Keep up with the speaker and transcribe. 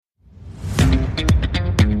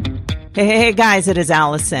Hey, guys, it is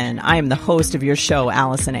Allison. I am the host of your show,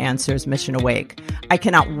 Allison Answers Mission Awake. I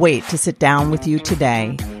cannot wait to sit down with you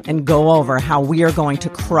today and go over how we are going to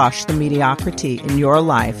crush the mediocrity in your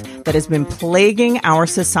life that has been plaguing our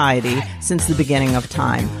society since the beginning of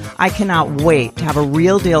time. I cannot wait to have a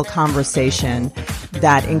real deal conversation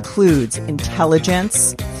that includes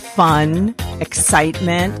intelligence, fun,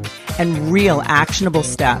 excitement, and real actionable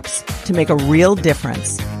steps to make a real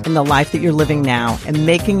difference in the life that you're living now and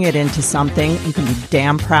making it into something you can be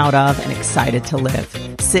damn proud of and excited to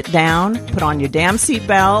live. Sit down, put on your damn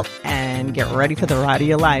seatbelt, and get ready for the ride of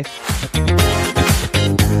your life.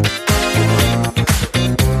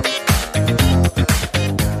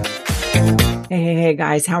 Hey,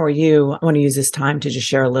 guys, how are you? I want to use this time to just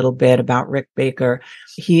share a little bit about Rick Baker.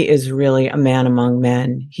 He is really a man among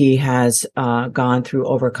men. He has gone through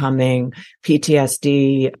overcoming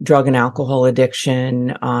PTSD, drug and alcohol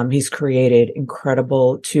addiction. He's created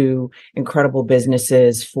incredible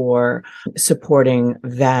businesses for supporting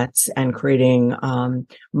vets and creating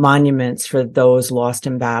monuments for those lost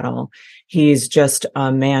in battle. He's just a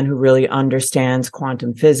man who really understands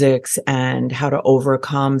quantum physics and how to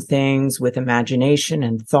overcome things with imagination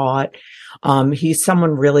and thought. He's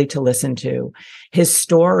someone really to listen to. His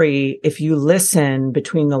story, if you listen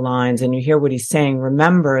between the lines and you hear what he's saying,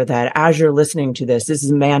 remember that as you're listening to this is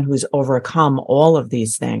a man who's overcome all of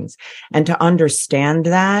these things. And to understand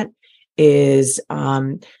that is,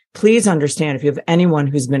 please understand, if you have anyone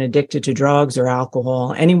who's been addicted to drugs or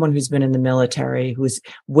alcohol, anyone who's been in the military, who's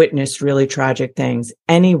witnessed really tragic things,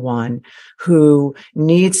 anyone who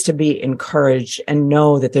needs to be encouraged and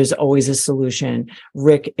know that there's always a solution,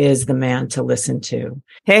 Rick is the man to listen to.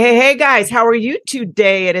 Hey, guys, how are you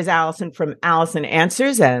today? It is Allison from Allison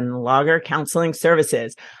Answers and Logger Counseling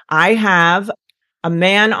Services. I have a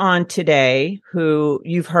man on today who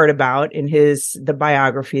you've heard about in the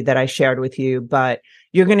biography that I shared with you, but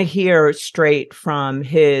you're going to hear straight from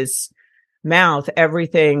his mouth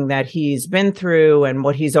everything that he's been through and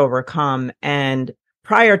what he's overcome. And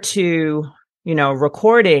prior to,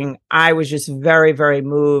 recording, I was just very, very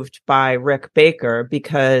moved by Rick Baker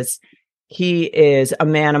because he is a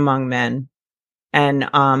man among men. And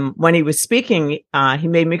when he was speaking, he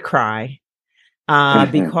made me cry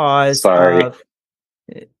because Sorry.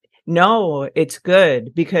 No, it's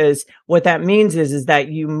good, because what that means is that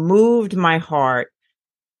you moved my heart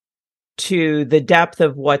to the depth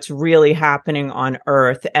of what's really happening on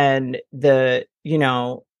earth and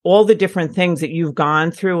all the different things that you've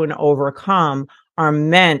gone through and overcome are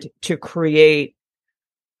meant to create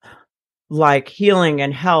like healing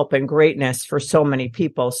and help and greatness for so many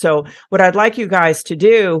people. So what I'd like you guys to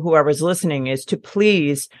do, whoever's listening, is to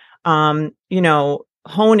please,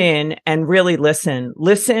 hone in and really listen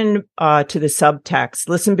to the subtext,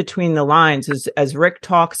 listen between the lines as Rick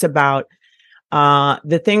talks about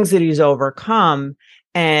the things that he's overcome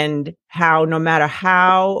and how no matter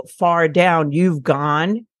how far down you've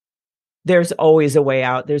gone, there's always a way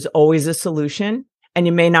out. There's always a solution, and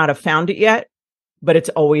you may not have found it yet, but it's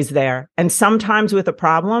always there. And sometimes with a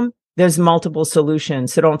problem, there's multiple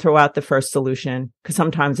solutions. So don't throw out the first solution, because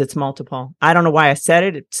sometimes it's multiple. I don't know why I said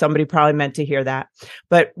it. Somebody probably meant to hear that.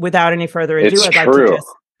 But without any further ado, It's I'd true. like to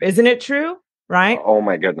isn't it true? Right? Oh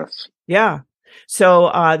my goodness. Yeah.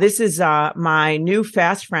 So this is my new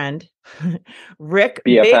fast friend, Rick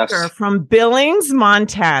BFS. Baker from Billings,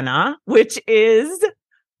 Montana, which is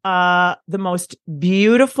the most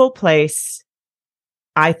beautiful place,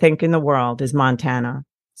 I think, in the world is Montana.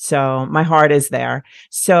 So my heart is there.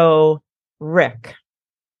 So Rick.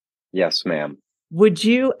 Yes, ma'am. Would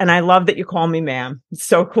you, and I love that you call me ma'am. It's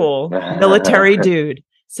so cool. Military dude.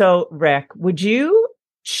 So Rick, would you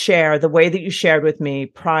share the way that you shared with me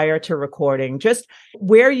prior to recording, just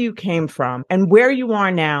where you came from and where you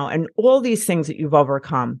are now and all these things that you've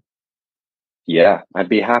overcome? Yeah, I'd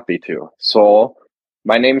be happy to. So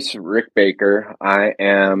my name's Rick Baker. I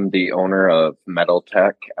am the owner of Metal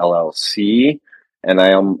Tech LLC, and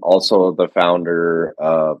I am also the founder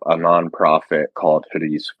of a nonprofit called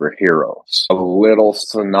Hoodies for Heroes. A little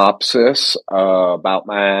synopsis about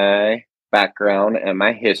my background and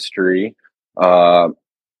my history.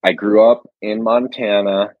 I grew up in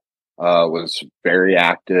Montana, was very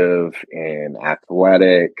active in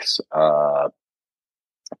athletics,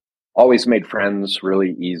 always made friends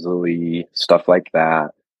really easily, stuff like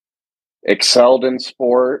that. Excelled in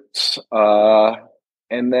sports.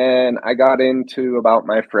 And then I got into about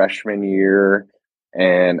my freshman year,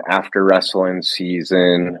 and after wrestling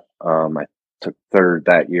season, I took third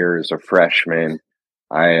that year as a freshman.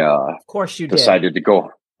 Of course you decided to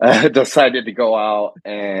go out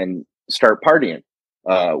and start partying.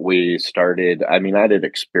 We started, I mean, I did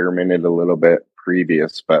experimented a little bit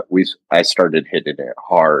previous, but I started hitting it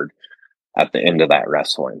hard at the end of that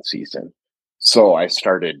wrestling season. So I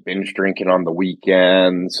started binge drinking on the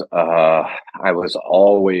weekends. I was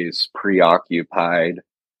always preoccupied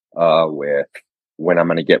with when I'm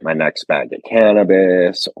going to get my next bag of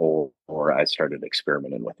cannabis, or I started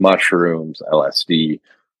experimenting with mushrooms, LSD,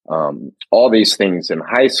 all these things in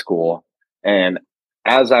high school. And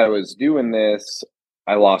as I was doing this,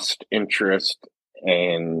 I lost interest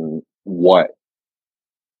in what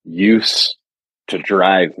used to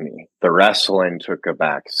drive me. The wrestling took a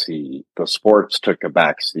back seat. The sports took a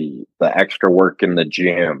back seat. The extra work in the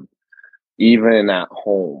gym, even at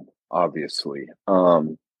home, obviously.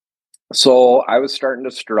 So I was starting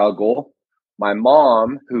to struggle. My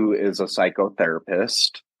mom, who is a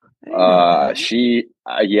psychotherapist, so she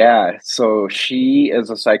is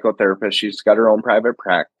a psychotherapist. She's got her own private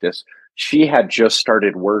practice. She had just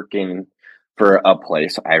started working for a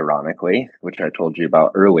place, ironically, which I told you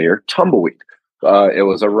about earlier, Tumbleweed. It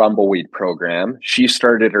was a Rumbleweed program. She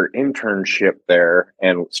started her internship there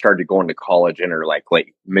and started going to college in her like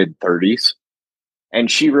late mid 30s. And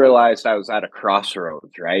she realized I was at a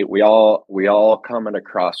crossroads, right? We all come at a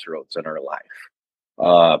crossroads in our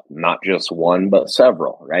life. Not just one, but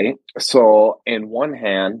several, right? So in one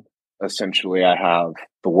hand, essentially I have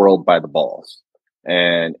the world by the balls.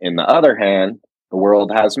 And in the other hand, the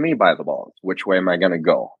world has me by the balls. Which way am I going to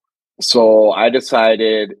go? So I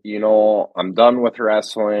decided, I'm done with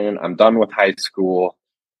wrestling. I'm done with high school.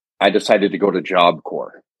 I decided to go to Job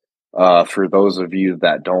Corps. For those of you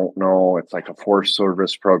that don't know, it's like a forced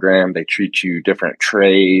service program. They treat you different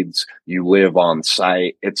trades. You live on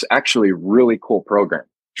site. It's actually a really cool program.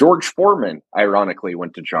 George Foreman, ironically,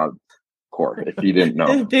 went to Job Corps, if you didn't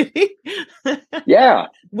know. Did he? Yeah.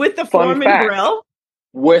 With the Foreman grill?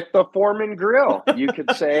 With the Foreman grill, you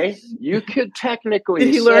could say. You could technically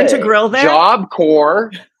Did he learn to grill there? Job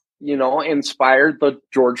Corps, inspired the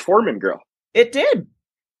George Foreman grill. It did.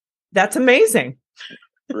 That's amazing.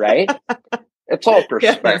 Right? It's all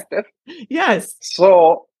perspective. Yes.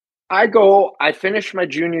 So I finish my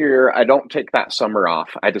junior year. I don't take that summer off.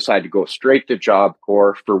 I decide to go straight to Job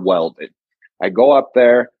Corps for welding. I go up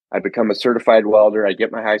there. I become a certified welder. I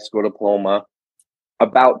get my high school diploma.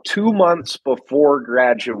 About 2 months before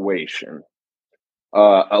graduation,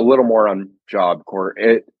 a little more on Job Corps.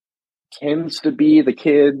 It tends to be the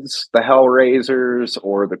kids, the hellraisers,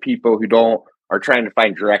 or the people who are trying to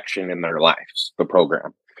find direction in their lives, the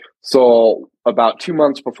program. So about 2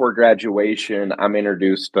 months before graduation, I'm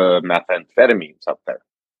introduced to methamphetamines up there.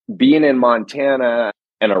 Being in Montana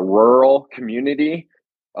in a rural community,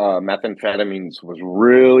 methamphetamines was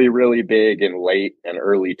really, really big in late and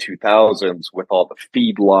early 2000s with all the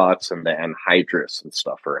feedlots and the anhydrous and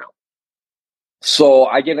stuff around. So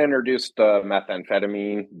I get introduced to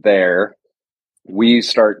methamphetamine there. We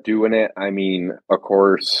start doing it. I mean, of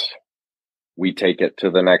course, we take it to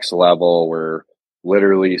the next level. We're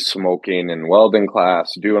literally smoking in welding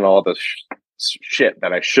class, doing all the shit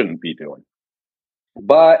that I shouldn't be doing.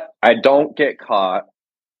 But I don't get caught,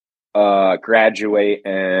 graduate,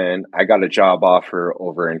 and I got a job offer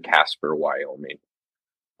over in Casper, Wyoming.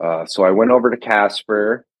 So I went over to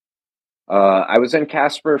Casper. I was in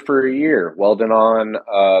Casper for a year, welding on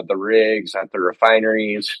the rigs at the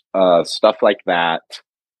refineries, stuff like that.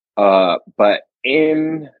 But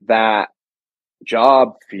in that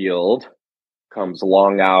job field comes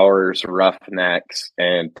long hours, roughnecks,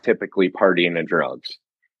 and typically partying and drugs.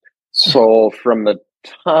 So from the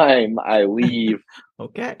time I leave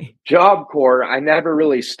Job Corps, I never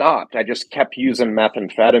really stopped. I just kept using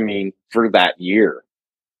methamphetamine for that year.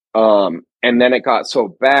 And then it got so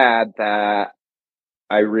bad that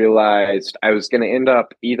I realized I was going to end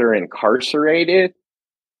up either incarcerated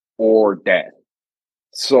or dead.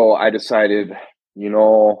 So I decided,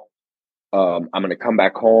 I'm going to come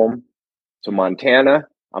back home to Montana.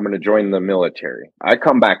 I'm going to join the military. I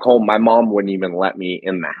come back home. My mom wouldn't even let me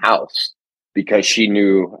in the house because she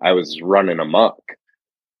knew I was running amok.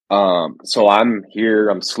 So I'm here.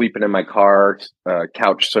 I'm sleeping in my car,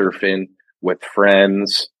 couch surfing with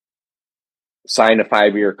friends. Sign a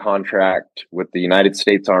 5-year contract with the United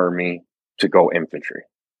States Army to go infantry.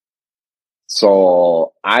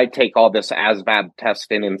 So I take all this ASVAB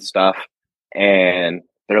testing and stuff, and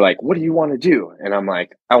they're like, what do you want to do? And I'm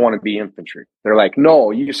like, I want to be infantry. They're like,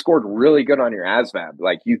 no, you scored really good on your ASVAB.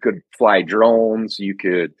 Like, you could fly drones, you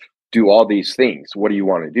could do all these things. What do you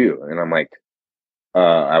want to do? And I'm like,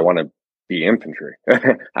 I want to be infantry.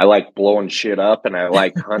 I like blowing shit up, and I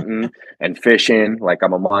like hunting and fishing. Like,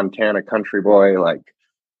 I'm a Montana country boy. Like,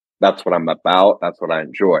 that's what I'm about. That's what I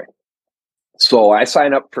enjoy. So I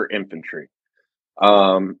sign up for infantry.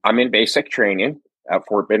 I'm in basic training at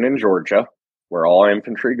Fort Benning, Georgia, where all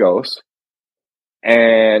infantry goes.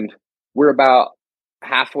 And we're about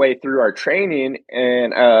halfway through our training,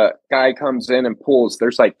 and a guy comes in and pulls,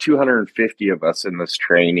 there's like 250 of us in this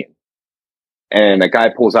training. And a guy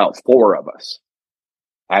pulls out 4 of us.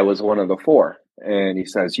 I was one of the 4. And he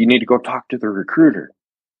says, "You need to go talk to the recruiter."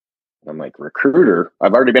 I'm like, "Recruiter?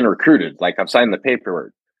 I've already been recruited. Like, I've signed the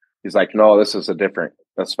paperwork." He's like, "No, this is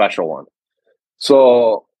a special one."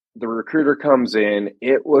 So the recruiter comes in.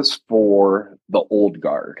 It was for the old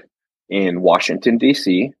guard in Washington,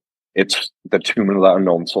 D.C. It's the Tomb of the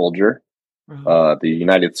Unknown Soldier, the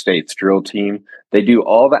United States drill team. They do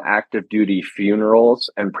all the active duty funerals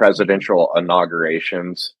and presidential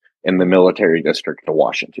inaugurations in the military district of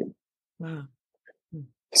Washington. Wow.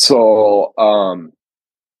 So I'm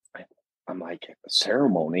like,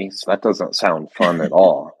 ceremonies? That doesn't sound fun at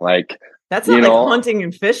all. Like, that's not like hunting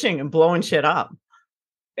and fishing and blowing shit up.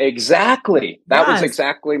 Exactly. That was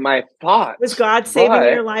exactly my thought. Was God saving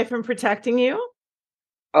your life and protecting you?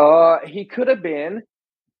 He could have been.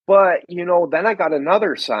 But, then I got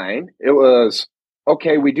another sign. It was,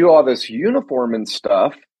 okay, we do all this uniform and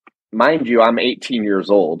stuff. Mind you, I'm 18 years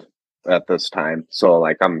old at this time. So,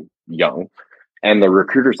 like, I'm young. And the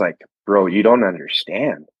recruiter's like, "Bro, you don't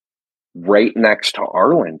understand. Right next to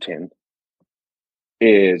Arlington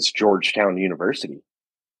is Georgetown University.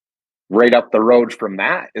 Right up the road from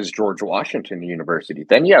that is George Washington University.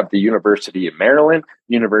 Then you have the University of Maryland,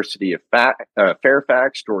 University of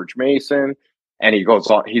Fairfax, George Mason." And he goes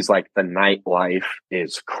on, he's like, "The nightlife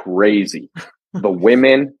is crazy. The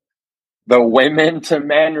women to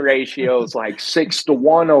men ratio is like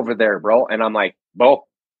 6-1 over there, bro." And I'm like, "Bo,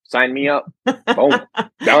 sign me up." Boom,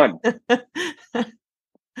 done.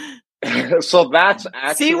 So that's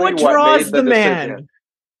actually see what draws the man. Decision.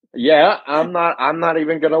 Yeah, I'm not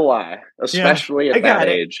even gonna lie, especially at that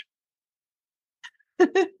age.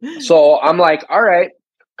 So I'm like, all right,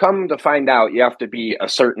 come to find out, you have to be a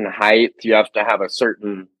certain height, you have to have a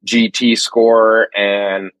certain GT score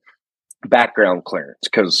and background clearance,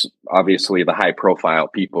 because obviously the high profile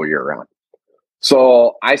people you're around.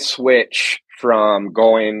 So I switch from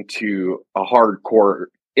going to a hardcore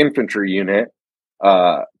infantry unit,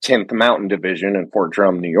 10th Mountain Division in Fort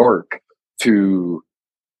Drum, New York, to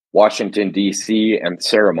Washington, D.C. and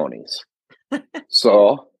ceremonies.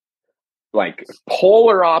 So, like,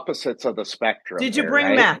 polar opposites of the spectrum. Did you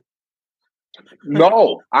bring meth?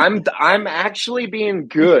 No, I'm actually being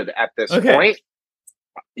good at this point.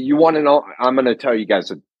 You want to know? I'm going to tell you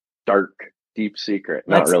guys a dark, deep secret.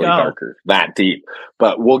 Not really darker, that deep,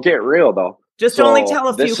 but we'll get real though. Just only tell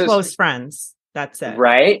a few close friends. That's it.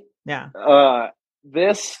 Right? Yeah.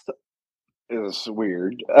 This is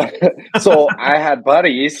weird. So I had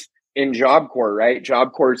buddies in Job Corps, right?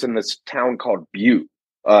 Job Corps is in this town called Butte,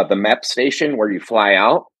 the MEP station where you fly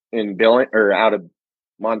out in out of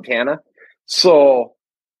Montana. So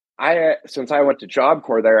since I went to Job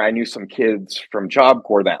Corps there, I knew some kids from Job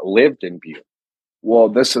Corps that lived in Butte. Well,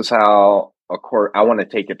 this is how I want to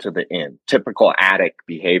take it to the end. Typical addict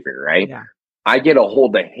behavior, right? Yeah. I get a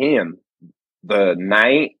hold of him the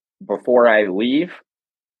night before I leave.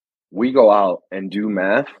 We go out and do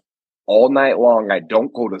meth all night long. I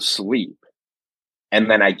don't go to sleep.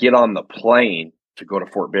 And then I get on the plane to go to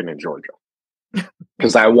Fort Benning, Georgia.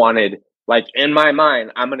 Because I wanted, like, in my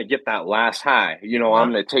mind, I'm going to get that last high.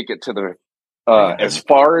 I'm going to take it to the as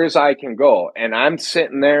far as I can go. And I'm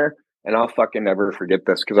sitting there, and I'll fucking never forget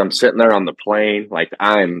this, because I'm sitting there on the plane, like,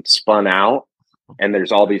 I'm spun out, and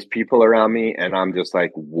there's all these people around me, and I'm just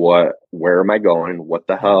like, where am I going? What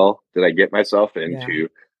the hell did I get myself into?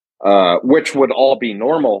 Which would all be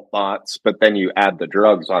normal thoughts, but then you add the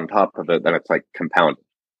drugs on top of it, then it's like compounded.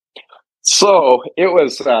 So it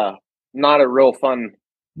was not a real fun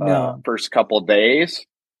first couple days,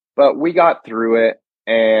 but we got through it,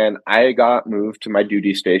 and I got moved to my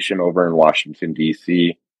duty station over in Washington,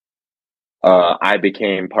 D.C. I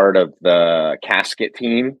became part of the casket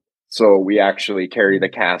team. So we actually carry the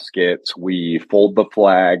caskets, we fold the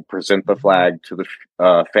flag, present the flag to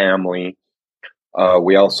the family.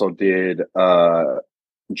 We also did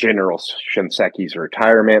General Shinseki's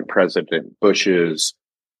retirement, President Bush's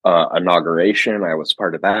inauguration. I was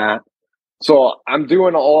part of that. So I'm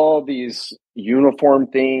doing all these uniform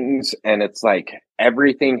things, and it's like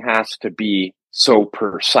everything has to be so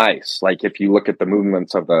precise. Like, if you look at the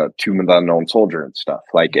movements of the Tomb of the Unknown Soldier and stuff,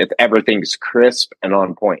 like, everything's crisp and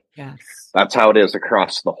on point. Yes. That's how it is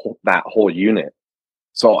across that whole unit.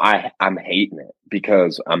 So I'm hating it,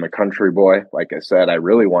 because I'm a country boy. Like I said, I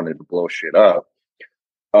really wanted to blow shit up.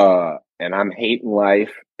 and I'm hating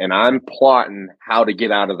life and I'm plotting how to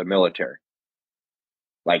get out of the military.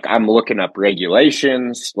 Like, I'm looking up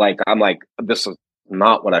regulations. Like, I'm like, this is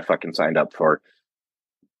not what I fucking signed up for.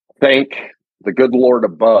 Thank the good Lord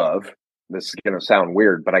above. This is going to sound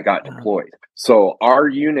weird, but I got deployed. So our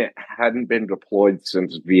unit hadn't been deployed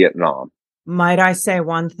since Vietnam. Might I say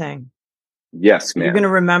one thing? Yes, ma'am. You're going to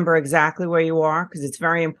remember exactly where you are because it's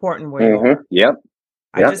very important where you are. Yep.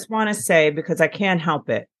 I just want to say, because I can't help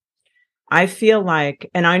it, I feel like,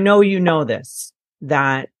 and I know you know this,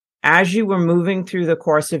 that as you were moving through the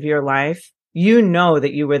course of your life, you know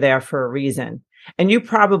that you were there for a reason. And you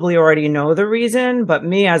probably already know the reason, but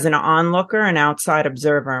me as an onlooker and outside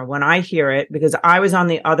observer, when I hear it, because I was on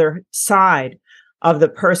the other side of the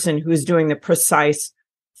person who's doing the precise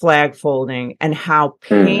flag folding and how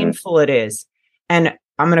painful it is. And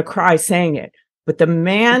I'm going to cry saying it, but the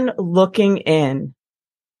man looking in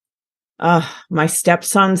my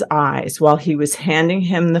stepson's eyes while he was handing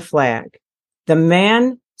him the flag, the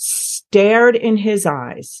man stared in his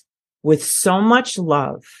eyes with so much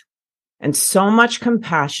love and so much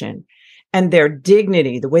compassion, and their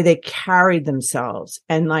dignity, the way they carried themselves.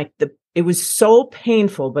 And like it was so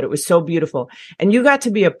painful, but it was so beautiful. And you got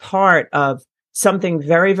to be a part of something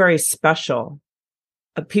very, very special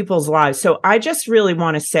of people's lives. So I just really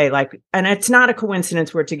want to say, like, and it's not a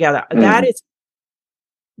coincidence we're together.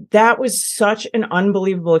 That was such an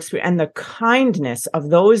unbelievable experience. And the kindness of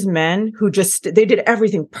those men who they did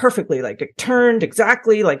everything perfectly, like it turned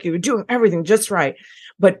exactly like you were doing everything just right.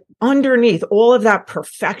 But underneath all of that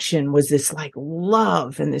perfection was this like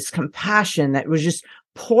love and this compassion that was just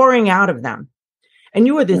pouring out of them. And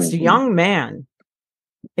you were this young man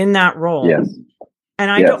in that role. Yes. And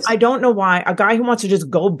I don't know why a guy who wants to just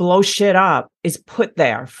go blow shit up is put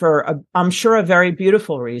there for I'm sure a very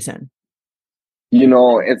beautiful reason. You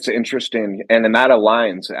know, it's interesting, and that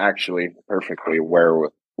aligns actually perfectly where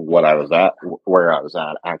I was at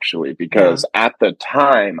actually, because at the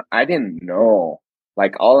time I didn't know.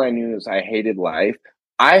 Like, all I knew is I hated life.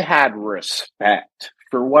 I had respect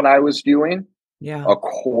for what I was doing. Yeah. Of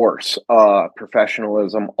course,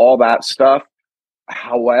 professionalism, all that stuff.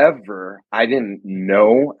 However, I didn't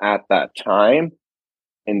know at that time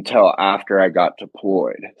until after I got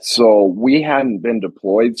deployed. So we hadn't been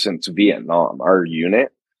deployed since Vietnam, our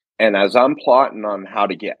unit. And as I'm plotting on how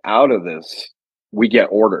to get out of this, we get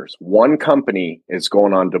orders. One company is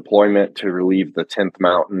going on deployment to relieve the 10th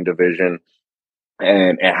Mountain Division,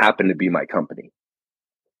 and it happened to be my company.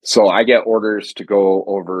 So I get orders to go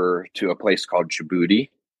over to a place called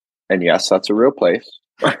Djibouti. And yes, that's a real place.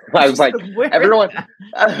 I was like, everyone,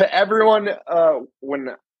 listen,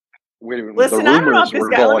 I don't know if this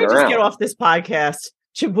guy, let me just get off this podcast.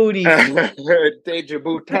 Djibouti.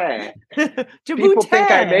 Djibouti. People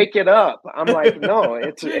think I make it up. I'm like, no,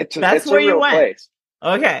 it's That's a where you real went. place.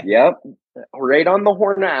 Okay. Yep. Right on the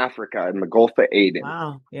Horn of Africa in the Gulf of Aden.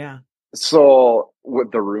 Wow. Yeah. So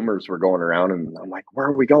with the rumors were going around, and I'm like, where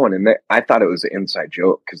are we going? And I thought it was an inside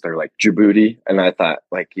joke because they're like Djibouti. And I thought,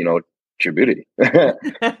 like, Djibouti.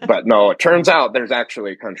 But no, it turns out there's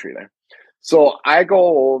actually a country there. So I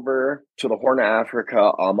go over to the Horn of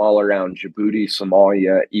Africa. I'm all around Djibouti,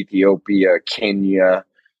 Somalia, Ethiopia, Kenya.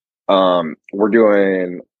 We're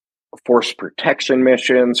doing force protection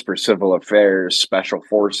missions for civil affairs, special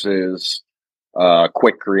forces,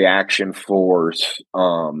 quick reaction force.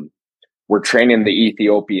 We're training the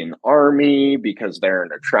Ethiopian army because they're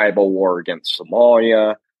in a tribal war against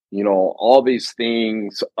Somalia. All these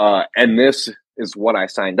things. And this is what I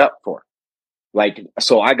signed up for. Like,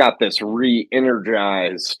 so I got this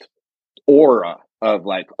re-energized aura of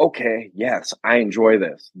like, okay, yes, I enjoy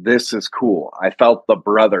this. This is cool. I felt the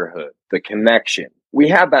brotherhood, the connection. We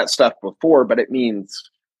had that stuff before, but it means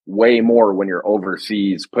way more when you're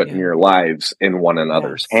overseas, putting your lives in one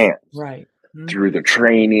another's hands. Right. Through the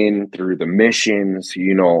training, through the missions,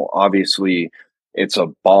 obviously it's a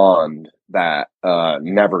bond that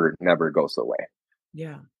never goes away.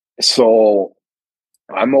 Yeah. So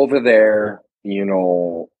I'm over there.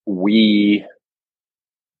 We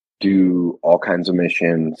do all kinds of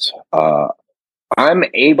missions. I'm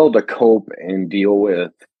able to cope and deal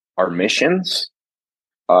with our missions,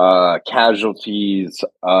 casualties,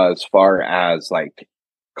 as far as like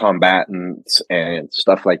combatants and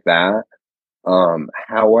stuff like that.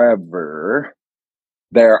 However,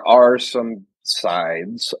 there are some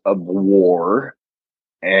sides of war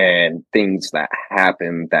and things that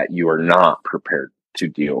happen that you are not prepared to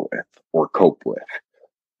deal with or cope with.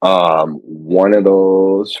 One of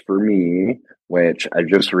those for me, which I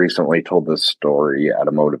just recently told this story at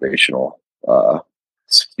a motivational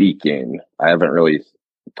speaking. I haven't really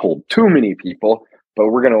told too many people, but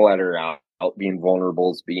we're going to let her out being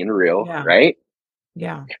vulnerable is being real, Yeah. right?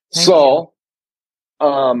 Yeah. So,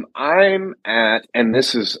 I'm at, and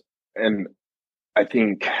I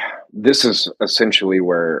think this is essentially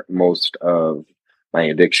where most of my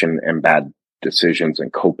addiction and bad decisions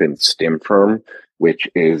and coping stem from, which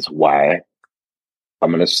is why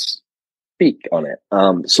I'm going to speak on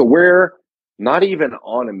it. So we're not even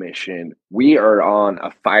on a mission. We are on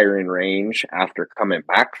a firing range after coming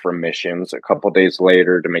back from missions a couple days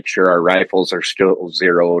later to make sure our rifles are still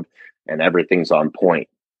zeroed and everything's on point.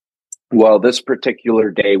 Well, this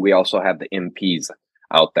particular day, we also have the MPs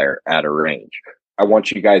out there at a range. I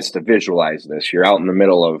want you guys to visualize this. You're out in the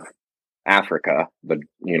middle of Africa, the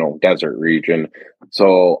desert region.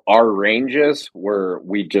 So our ranges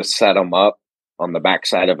we just set them up on the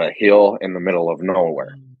backside of a hill in the middle of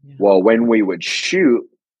nowhere. Yeah. Well, when we would shoot,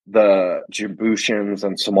 the Djiboutians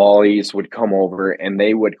and Somalis would come over and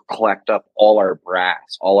they would collect up all our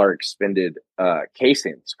brass, all our expended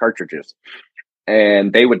casings, cartridges,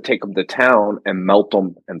 and they would take them to town and melt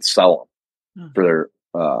them and sell them for their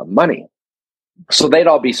money. So they'd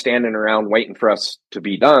all be standing around waiting for us to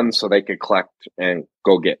be done so they could collect and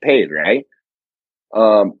go get paid, right?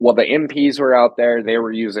 Well, the MPs were out there. They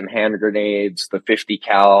were using hand grenades, the 50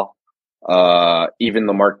 cal, even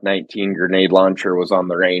the Mark 19 grenade launcher was on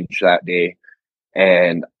the range that day.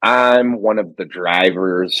 And I'm one of the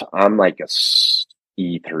drivers. I'm like a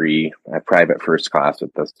E3, a private first class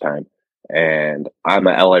at this time. And I'm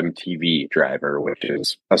a LMTV driver, which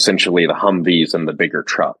is essentially the Humvees and the bigger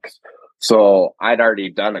trucks. So I'd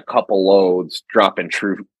already done a couple loads, dropping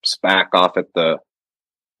troops back off at the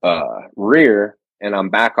rear, and I'm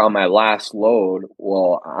back on my last load.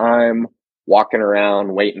 Well, I'm walking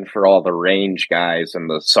around waiting for all the range guys and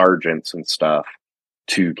the sergeants and stuff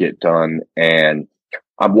to get done. And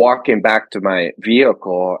I'm walking back to my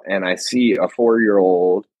vehicle, and I see a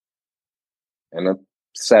 4-year-old and a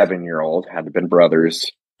 7-year-old, had to been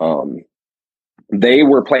brothers. They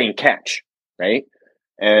were playing catch, right?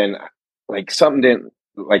 And like something didn't,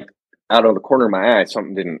 like out of the corner of my eye,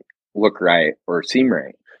 something didn't look right or seem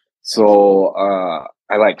right. So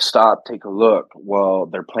I like stopped, take a look. Well,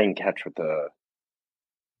 they're playing catch with a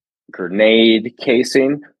grenade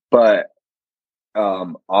casing, but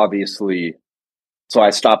obviously, so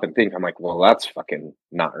I stop and think, I'm like, well, that's fucking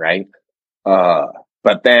not right.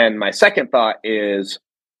 But then my second thought is,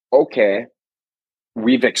 okay,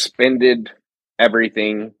 we've expended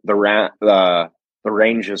everything. The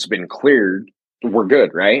range has been cleared. We're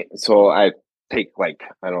good, right? So I take like,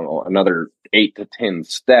 I don't know, another 8 to 10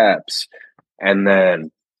 steps, and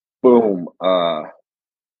then boom, I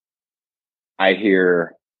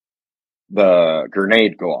hear the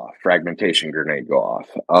grenade go off, fragmentation grenade go off.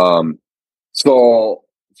 So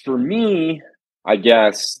for me, I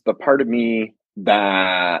guess the part of me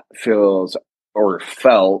that feels or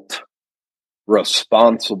felt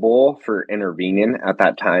responsible for intervening at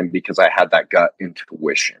that time, because I had that gut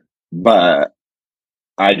intuition, but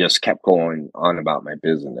I just kept going on about my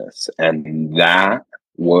business, and that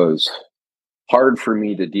was hard for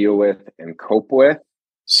me to deal with and cope with.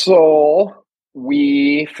 So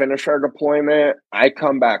we finish our deployment. I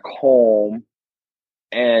come back home,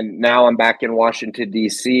 and now I'm back in Washington,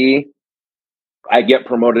 D.C. I get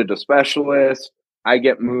promoted to specialist. I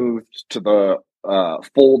get moved to the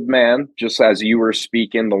fold man, just as you were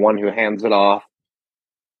speaking, the one who hands it off.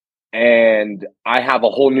 And I have a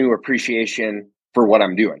whole new appreciation for what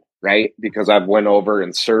I'm doing, right? Because I've went over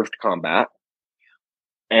and served combat.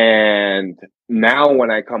 And now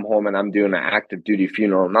when I come home and I'm doing an active duty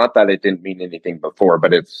funeral, not that it didn't mean anything before,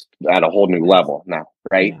 but it's at a whole new level now,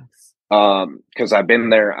 right? Yes. Because I've been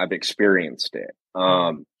there, I've experienced it.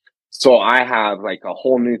 So I have like a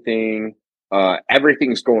whole new thing.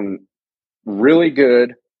 Everything's going really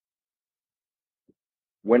good.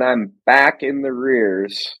 When I'm back in the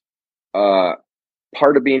rears,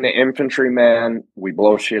 part of being an infantryman, we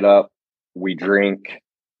blow shit up, we drink,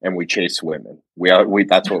 and we chase women. We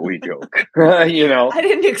that's what we joke. You know, I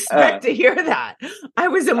didn't expect to hear that. I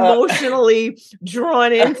was emotionally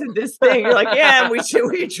drawn into this thing. You're like, yeah,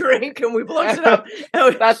 we drink and we blow shit up.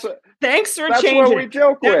 Thanks for changing. What we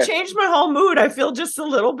joke with. That changed my whole mood. I feel just a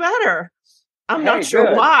little better. I'm not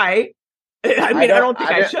sure why. I mean, I don't think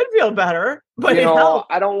I should feel better, but it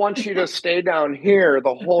helped. I don't want you to stay down here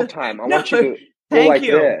the whole time. I want you to go like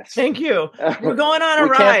this. Thank you. We're going on a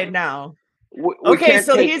ride now. Okay,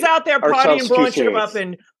 so he's out there partying, blowing shit up,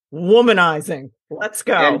 and womanizing. Let's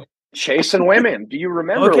go. And chasing women. Do you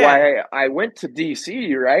remember why I went to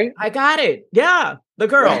DC, right? I got it. Yeah, the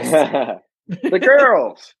girls. The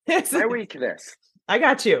girls. My weakness. I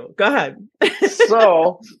got you. Go ahead.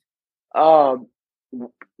 So,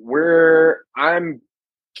 where I'm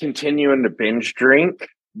continuing to binge drink,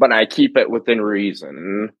 but I keep it within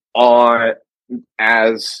reason.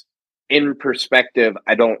 As in perspective,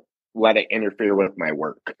 I don't let it interfere with my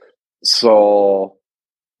work. So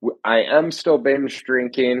I am still binge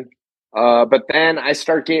drinking, but then I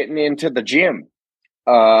start getting into the gym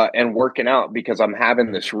and working out because I'm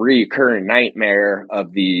having this recurring nightmare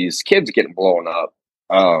of these kids getting blown up.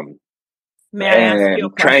 May I ask you a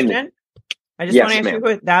question? I just want to yes, ask you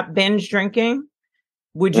with that binge drinking.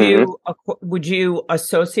 Would you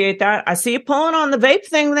associate that? I see you pulling on the vape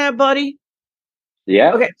thing there, buddy.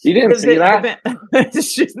 Yeah. Okay. You didn't see that?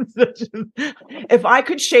 If I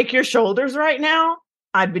could shake your shoulders right now,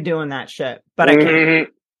 I'd be doing that shit, but I can't.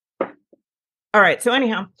 All right. So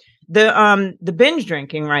anyhow, the binge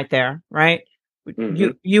drinking right there, right?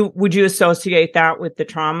 You would you associate that with the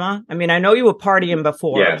trauma? I mean, I know you were partying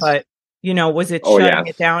before, but was it shutting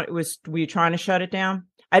it down? Were you trying to shut it down?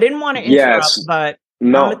 I didn't want to interrupt, but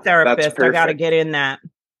I'm a therapist. I got to get in that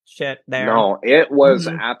shit there. No, it was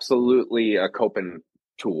absolutely a coping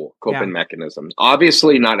mechanism.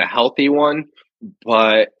 Obviously not a healthy one,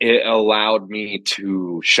 but it allowed me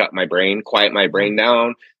to quiet my brain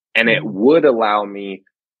down, and it would allow me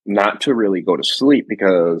not to really go to sleep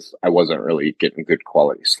because I wasn't really getting good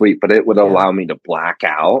quality sleep, but it would allow me to black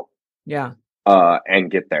out. Yeah. And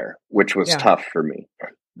get there, which was tough for me.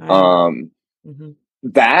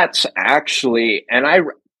 That's actually, and I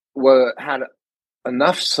had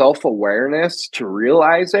enough self-awareness to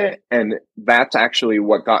realize it, and that's actually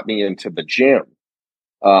what got me into the gym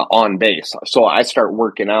on base. So I start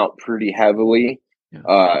working out pretty heavily,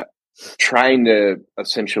 trying to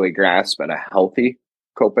essentially grasp at a healthy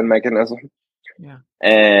coping mechanism.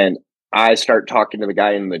 And I start talking to the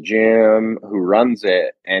guy in the gym who runs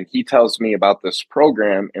it, and he tells me about this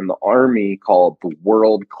program in the Army called the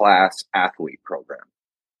World Class Athlete Program.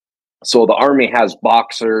 So the Army has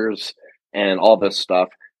boxers and all this stuff,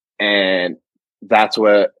 and that's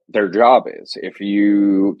what their job is. If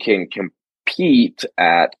you can compete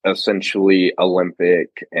at essentially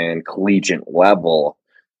Olympic and collegiate level,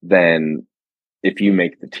 then if you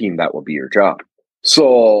make the team, that will be your job.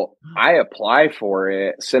 So I apply for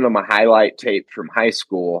it, send them a highlight tape from high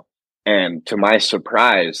school, and to my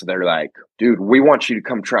surprise, they're like, dude, we want you to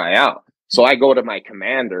come try out. So I go to my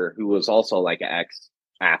commander, who was also like an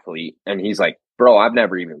ex-athlete, and he's like, bro, I've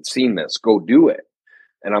never even seen this. Go do it.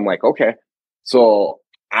 And I'm like, okay. So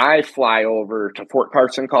I fly over to Fort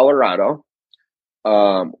Carson, Colorado,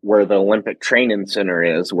 where the Olympic Training Center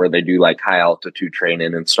is, where they do like high altitude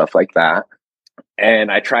training and stuff like that.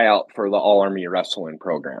 And I try out for the All Army Wrestling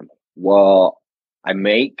program. Well, I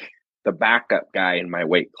make the backup guy in my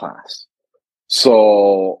weight class.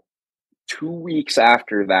 So 2 weeks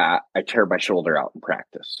after that, I tear my shoulder out in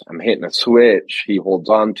practice. I'm hitting a switch. He holds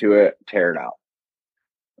on to it, tear it out.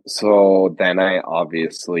 So then I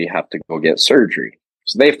obviously have to go get surgery.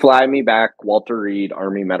 So they fly me back, Walter Reed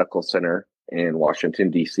Army Medical Center in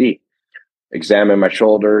Washington, D.C. Examine my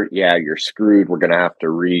shoulder. Yeah, you're screwed. We're going to have to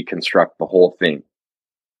reconstruct the whole thing.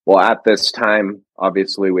 Well, at this time,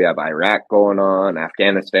 obviously, we have Iraq going on,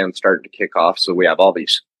 Afghanistan starting to kick off. So we have all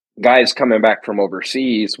these guys coming back from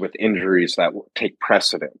overseas with injuries that will take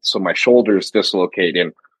precedence. So my shoulder's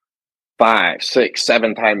dislocating 5, 6,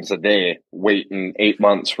 7 times a day, waiting 8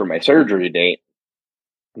 months for my surgery date.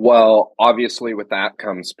 Well, obviously, with that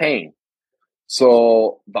comes pain.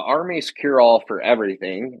 So the Army's cure-all for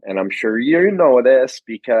everything, and I'm sure you know this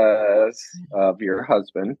because of your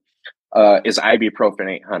husband, is ibuprofen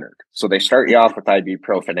 800. So they start you off with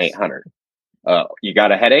ibuprofen 800. You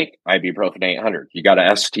got a headache? Ibuprofen 800. You got a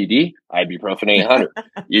STD? Ibuprofen 800.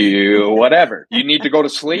 Whatever. You need to go to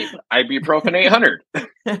sleep? Ibuprofen 800.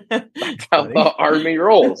 That's how the Army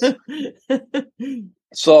rolls.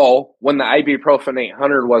 So when the ibuprofen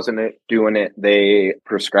 800 wasn't doing it, they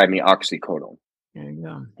prescribed me oxycodone. There you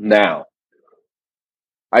go. Now,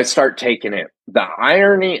 I start taking it. The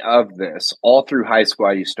irony of this, all through high school,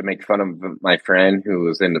 I used to make fun of my friend who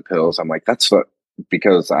was into pills. I'm like,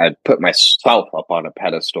 because I put myself up on a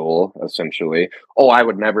pedestal, essentially. Oh, I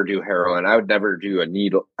would never do heroin. I would never do a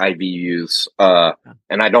needle IV use.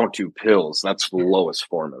 And I don't do pills. That's the lowest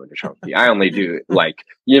form of a junkie. I only do like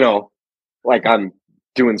I'm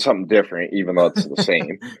doing something different, even though it's the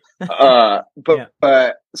same.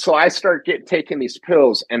 But so I start taking these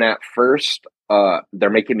pills, and at first, they're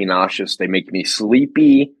making me nauseous. They make me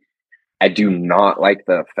sleepy. I do not like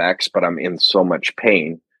the effects, but I'm in so much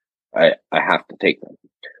pain. I have to take them.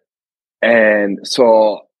 And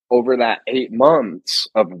so over that 8 months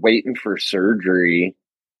of waiting for surgery,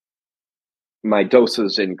 my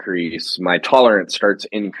doses increase, my tolerance starts to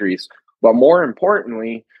increase. But more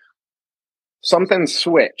importantly, something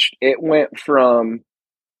switched. It went from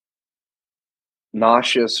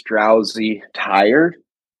nauseous, drowsy, tired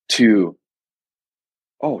to,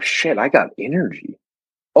 oh shit, I got energy.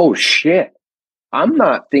 Oh shit, I'm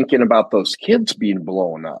not thinking about those kids being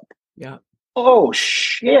blown up. Yeah. Oh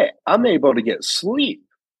shit, I'm able to get sleep.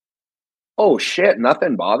 Oh shit,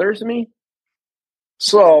 nothing bothers me.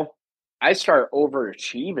 So I start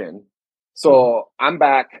overachieving. So I'm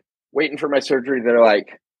back waiting for my surgery. They're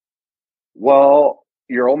like, well,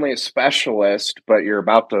 you're only a specialist, but you're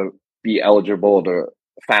about to be eligible to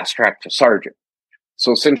fast track to sergeant.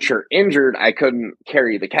 So since you're injured, I couldn't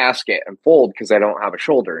carry the casket and fold because I don't have a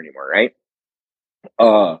shoulder anymore, right?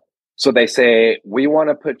 So they say, we want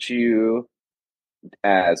to put you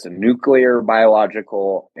as a nuclear,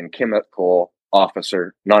 biological, and chemical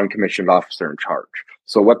officer, non-commissioned officer in charge.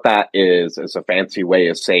 So what that is a fancy way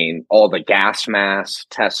of saying all the gas masks,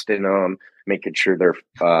 testing them, making sure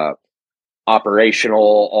they're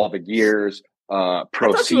operational, all the gears, procedures.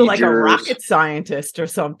 I thought you were like a rocket scientist or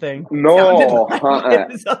something. No.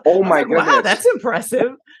 Oh my goodness. Wow, that's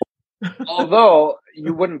impressive. Although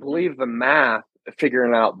you wouldn't believe the math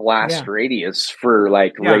figuring out blast radius for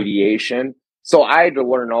like radiation. So I had to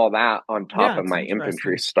learn all that on top of my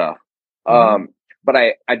infantry stuff. But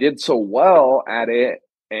I did so well at it.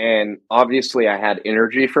 And obviously I had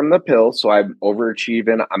energy from the pill. So I'm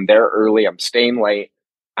overachieving. I'm there early. I'm staying late.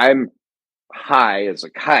 I'm high as a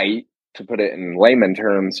kite, to put it in layman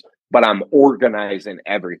terms, but I'm organizing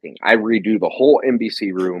everything. I redo the whole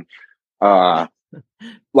NBC room,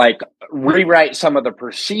 like rewrite some of the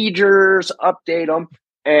procedures, update them.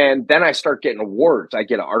 And then I start getting awards. I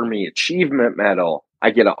get an Army Achievement Medal.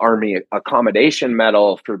 I get an Army Accommodation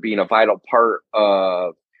Medal for being a vital part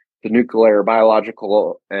of the nuclear,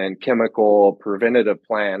 biological, and chemical preventative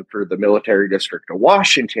plan for the military district of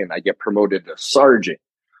Washington. I get promoted to sergeant.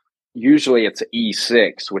 Usually it's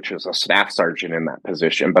E6, which is a staff sergeant in that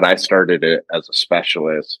position, but I started it as a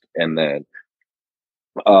specialist and then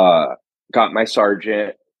got my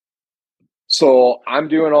sergeant. So I'm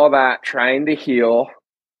doing all that, trying to heal,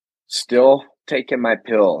 still taking my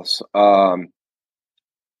pills.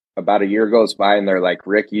 About a year goes by and they're like,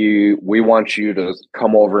 Rick, we want you to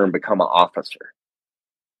come over and become an officer.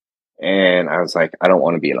 And I was like, I don't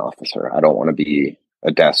want to be an officer. I don't want to be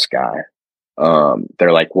a desk guy.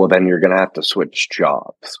 They're like, well, then you're going to have to switch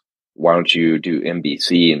jobs. Why don't you do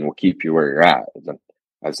NBC and we'll keep you where you're at? And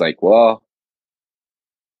I was like, well,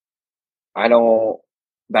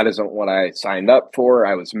 that isn't what I signed up for.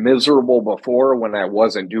 I was miserable before when I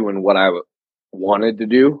wasn't doing what I wanted to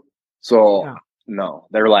do. So no,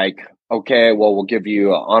 they're like, okay, well, we'll give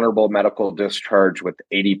you an honorable medical discharge with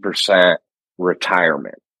 80%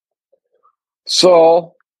 retirement.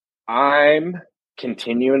 So I'm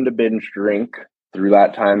continuing to binge drink through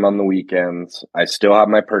that time on the weekends. I still have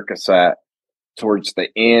my Percocet. Towards the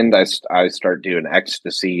end, I start doing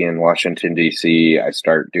ecstasy in Washington, D.C. I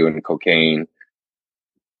start doing cocaine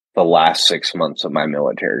the last 6 months of my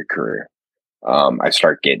military career. I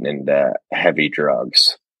start getting into heavy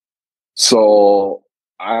drugs. So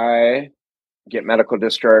I get medical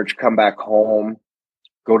discharge, come back home,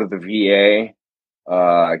 go to the VA,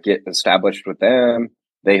 get established with them.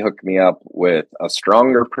 They hook me up with a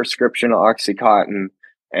stronger prescription of OxyContin.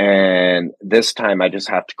 And this time I just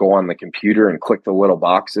have to go on the computer and click the little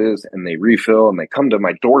boxes and they refill and they come to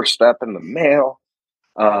my doorstep in the mail.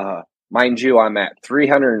 Mind you, I'm at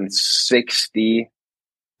 360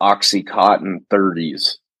 OxyContin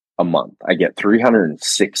 30s a month. I get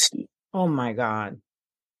 360. Oh my God.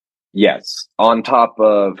 Yes. On top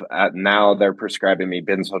of now they're prescribing me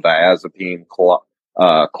benzodiazepine,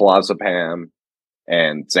 clozapam,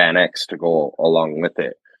 and Xanax to go along with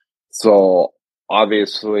it. So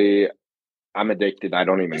obviously I'm addicted. I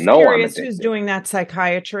don't even know I'm addicted. Who's doing that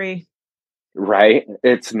psychiatry? Right?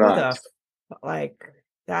 It's nuts.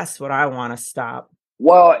 That's what I want to stop.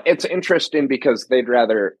 Well, it's interesting because they'd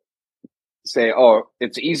rather say, oh,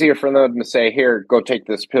 it's easier for them to say, here, go take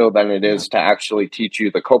this pill than it is to actually teach you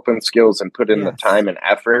the coping skills and put in the time and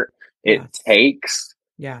effort it takes.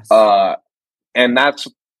 Yes. And that's,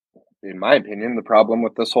 in my opinion, the problem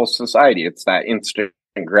with this whole society. It's that instant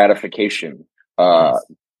gratification.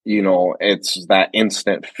 You know, it's that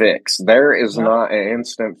instant fix. There is not an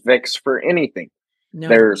instant fix for anything. No.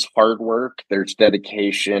 There's hard work, there's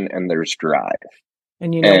dedication, and there's drive.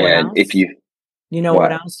 And you know what else?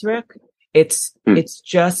 What else, Rick? It's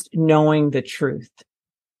just knowing the truth.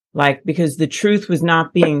 Like, because the truth was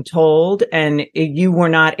not being told and you were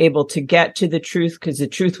not able to get to the truth because the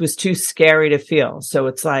truth was too scary to feel. So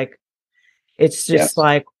it's like, it's just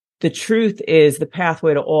like, the truth is the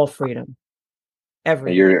pathway to all freedom.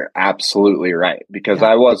 Everything. You're absolutely right, because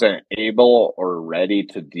I wasn't able or ready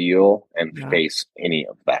to deal and face any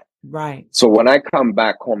of that. Right. So when I come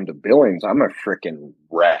back home to Billings, I'm a freaking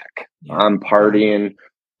wreck. I'm partying.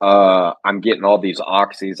 I'm getting all these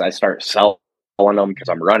oxys. I start selling them because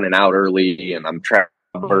I'm running out early, and I'm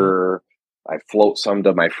traveling. I float some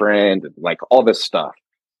to my friend, and like all this stuff.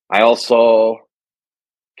 I also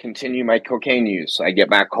continue my cocaine use. I get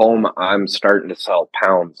back home, I'm starting to sell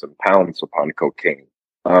pounds and pounds upon cocaine.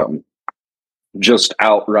 Just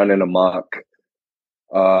out running amok.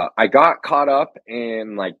 I got caught up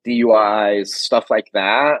in like DUIs, stuff like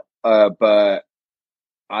that. But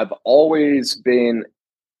I've always been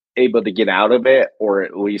able to get out of it, or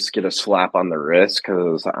at least get a slap on the wrist,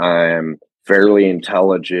 because I'm fairly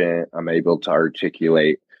intelligent. I'm able to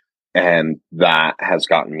articulate, and that has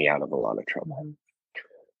gotten me out of a lot of trouble.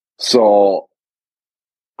 So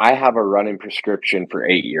I have a running prescription for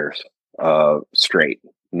 8 years, straight,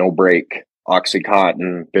 no break,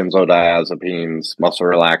 Oxycontin, benzodiazepines, muscle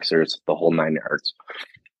relaxers, the whole 9 yards.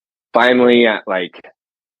 Finally, at like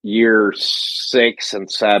year 6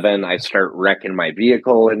 and 7, I start wrecking my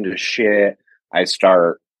vehicle into shit. I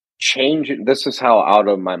start changing. This is how out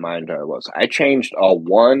of my mind I was. I changed a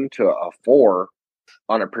 1 to a 4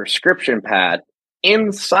 on a prescription pad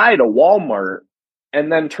inside a Walmart, and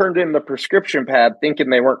then turned in the prescription pad thinking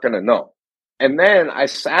they weren't going to know. And then I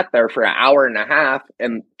sat there for an hour and a half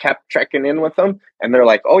and kept checking in with them. And they're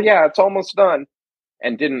like, oh, yeah, it's almost done.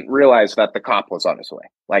 And didn't realize that the cop was on his way.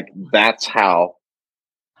 Like, that's how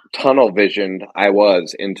tunnel visioned I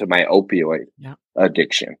was into my opioid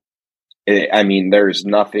addiction. I mean, there's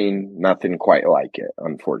nothing quite like it,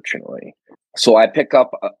 unfortunately. So I pick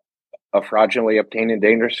up a fraudulently obtained and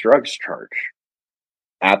dangerous drugs charge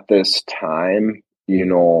at this time,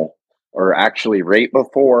 or actually right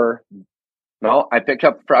before. No, I picked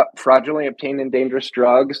up fraudulently obtained and dangerous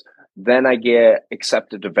drugs. Then I get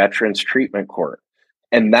accepted to Veterans Treatment Court.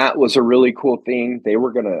 And that was a really cool thing. They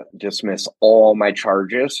were going to dismiss all my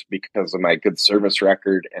charges because of my good service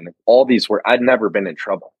record. And all these I'd never been in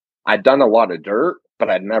trouble. I'd done a lot of dirt, but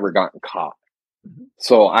I'd never gotten caught.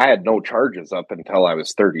 So I had no charges up until I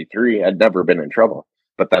was 33. I'd never been in trouble.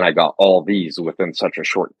 But then I got all these within such a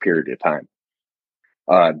short period of time.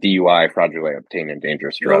 DUI, fraudulently obtained and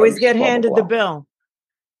dangerous drugs. You always get handed the bill.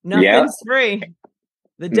 Nothing's free.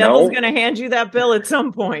 The devil's going to hand you that bill at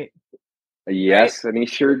some point. Yes, right? And he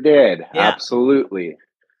sure did. Yeah. Absolutely.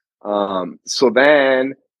 So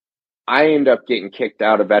then I end up getting kicked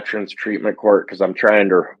out of Veterans Treatment Court because I'm trying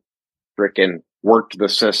to freaking work the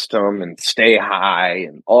system and stay high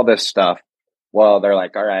and all this stuff. Well, they're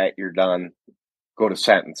like, all right, you're done. Go to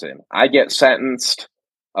sentencing. I get sentenced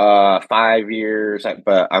 5 years,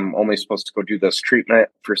 but I'm only supposed to go do this treatment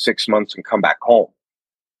for 6 months and come back home.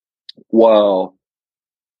 Well,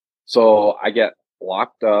 so I get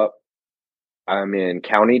locked up. I'm in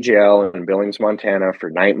county jail in Billings, Montana for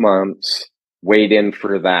 9 months, waiting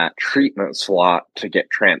for that treatment slot to get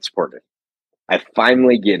transported. I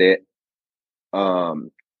finally get it.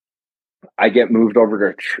 I get moved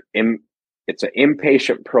over to it's an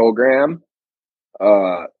inpatient program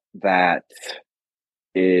that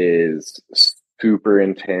is super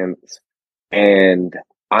intense, and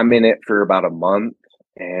I'm in it for about a month,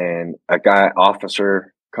 and a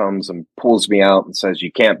officer comes and pulls me out and says,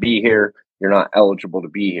 you can't be here, you're not eligible to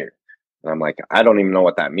be here. And I'm like, I don't even know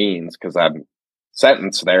what that means, because I'm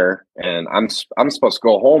sentenced there, and I'm supposed to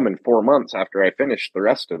go home in 4 months after I finish the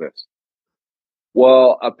rest of this.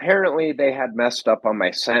 Well, apparently they had messed up on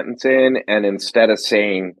my sentencing, and instead of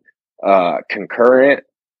saying concurrent,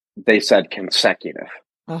 they said consecutive,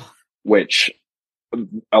 which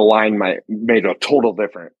made a total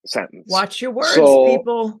different sentence. Watch your words,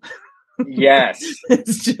 people. Yes.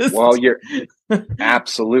 It's just... Well, you're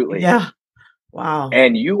absolutely. Yeah. Wow.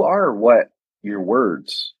 And you are what your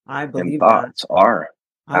words and thoughts are.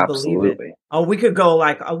 I absolutely. Believe it. Oh, we could go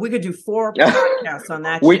we could do 4 podcasts on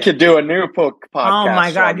that. We could do a new podcast. Oh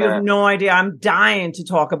my God. You have no idea. I'm dying to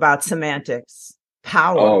talk about semantics.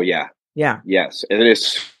 Power. Oh yeah. Yeah. Yes. It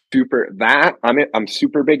is super I'm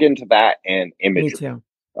super big into that and imagery. Me too.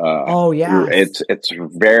 Yeah. It's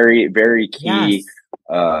very, very key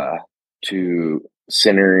to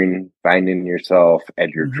centering, finding yourself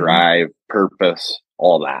and your drive, purpose,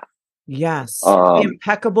 all that. Yes. Be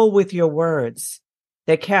impeccable with your words.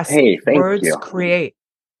 They cast words create.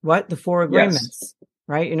 What? The 4 agreements. Yes.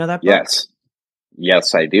 Right? You know that book? Yes.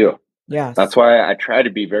 Yes, I do. Yes. That's why I try to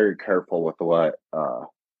be very careful with what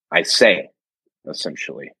I say,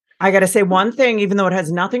 essentially. I got to say one thing, even though it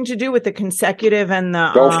has nothing to do with the consecutive and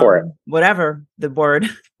the Go for it. whatever the word,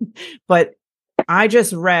 but I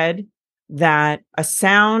just read that a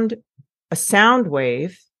sound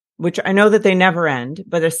wave, which I know that they never end,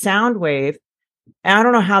 but a sound wave, and I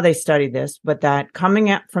don't know how they study this, but that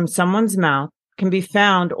coming out from someone's mouth can be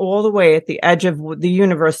found all the way at the edge of the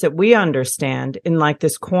universe that we understand in like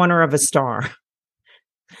this corner of a star.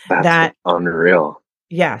 That's unreal.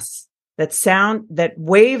 Yes. That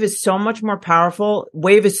wave is so much more powerful.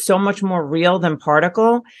 Wave is so much more real than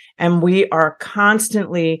particle. And we are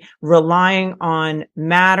constantly relying on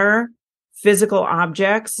matter, physical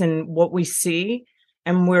objects and what we see.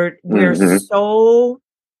 And we're so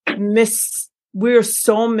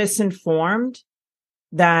misinformed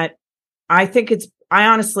that I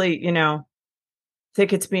honestly,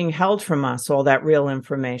 think it's being held from us, all that real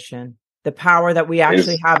information, the power that we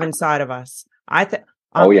actually have inside of us.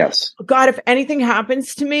 Oh, yes. God, if anything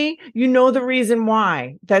happens to me, you know the reason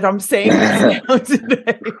why that I'm saying this now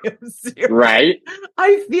today. Right?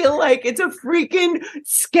 I feel like it's a freaking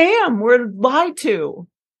scam. We're lied to.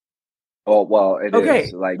 Oh, well, it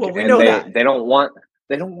is. Like, well, we know that. They don't want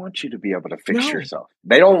you to be able to fix yourself.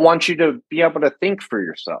 They don't want you to be able to think for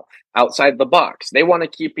yourself outside the box. They want to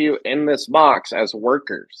keep you in this box as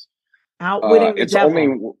workers. Outwitting the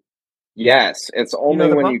devil. It's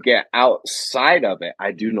only when you get outside of it.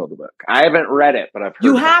 I do know the book. I haven't read it, but I've heard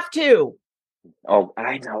you have to. Oh,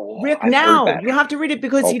 I know. Rick, now you have to read it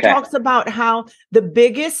because he talks about how the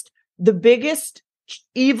biggest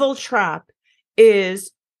evil trap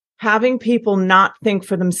is having people not think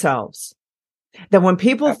for themselves. That when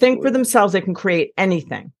people think for themselves, they can create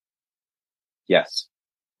anything. Yes.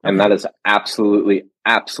 And that is absolutely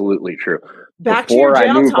true. Back to your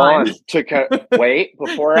jail time.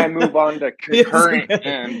 Before I move on to concurrent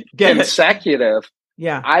and consecutive,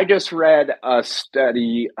 I just read a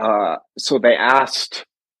study. So they asked,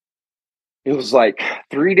 it was like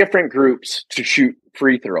 3 different groups to shoot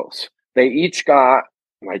free throws. They each got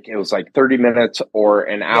it was 30 minutes or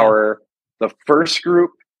an hour. The first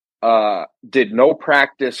group did no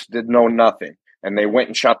practice, did no nothing. And they went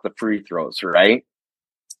and shot the free throws, right?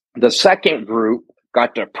 The second group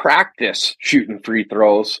got to practice shooting free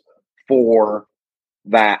throws for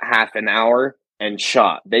that half an hour and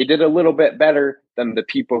shot. They did a little bit better than the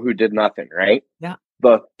people who did nothing, right? Yeah.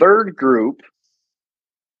 The third group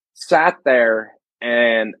sat there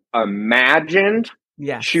and imagined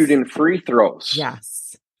shooting free throws.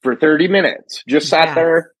 Yes. For 30 minutes. Just sat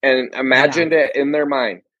there and imagined it in their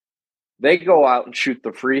mind. They go out and shoot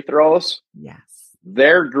the free throws. Yes.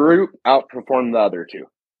 Their group outperformed the other 2.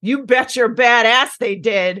 You bet your badass they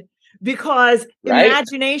did, because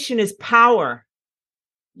imagination is power.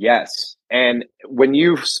 Yes. And when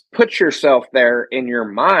you put yourself there in your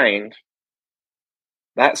mind,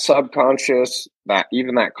 that subconscious, that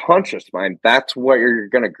conscious mind, that's what you're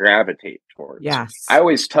going to gravitate towards. Yes. I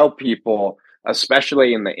always tell people,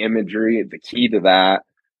 especially in the imagery, the key to that,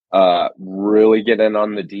 really get in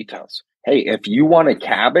on the details. Hey, if you want a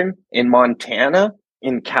cabin in Montana,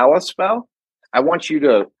 in Kalispell, I want you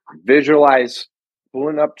to visualize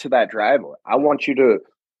pulling up to that driveway. I want you to,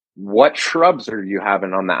 what shrubs are you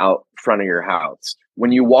having on the out front of your house?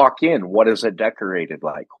 When you walk in, what is it decorated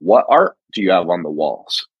like? What art do you have on the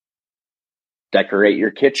walls? Decorate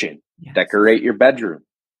your kitchen, decorate your bedroom.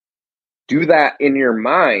 Do that in your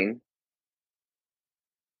mind,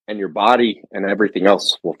 and your body and everything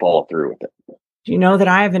else will follow through with it. Do you know that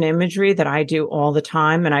I have an imagery that I do all the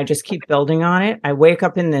time, and I just keep building on it? I wake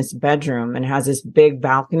up in this bedroom and it has this big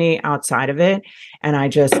balcony outside of it. And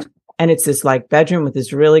it's this bedroom with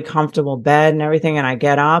this really comfortable bed and everything. And I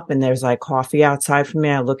get up and there's coffee outside for me.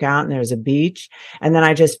 I look out and there's a beach. And then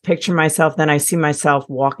I just picture myself. Then I see myself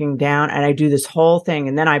walking down, and I do this whole thing.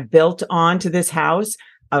 And then I built onto this house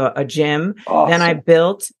a gym. Awesome. Then I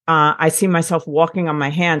built, I see myself walking on my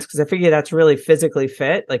hands, because I figure that's really physically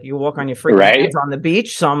fit. Like you walk on your freaking hands on the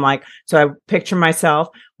beach. So so I picture myself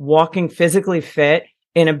walking physically fit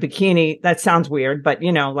in a bikini. That sounds weird, but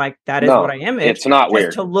that is what I image. It's not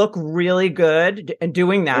weird. To look really good and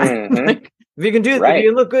doing that. Mm-hmm. If you can do if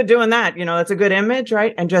you look good doing that, that's a good image.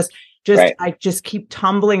 Right. And I just keep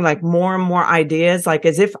tumbling more and more ideas,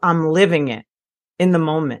 as if I'm living it in the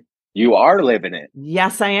moment. You are living it.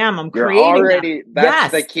 Yes, I am. I'm You're creating already,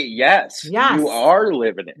 that's the key. Yes. You are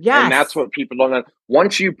living it. Yes. And that's what people don't know.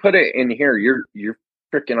 Once you put it in here, you're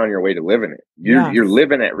freaking on your way to living it. You're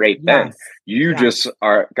living it right then. You just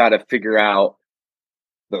got to figure out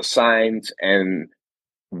the signs and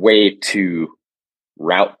way to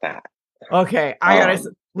route that. Okay. I got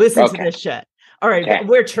to listen to this shit. All right. Okay.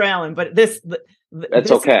 We're trailing, but that's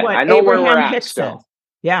okay. I know Abraham where we're at still.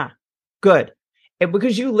 Yeah. Good.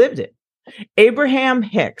 Because you lived it. Abraham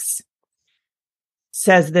Hicks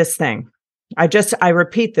says this thing. I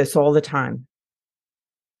repeat this all the time.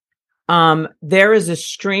 There is a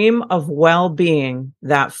stream of well-being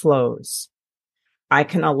that flows. I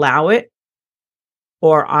can allow it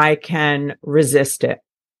or I can resist it.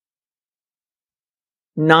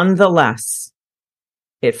 Nonetheless,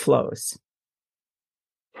 it flows.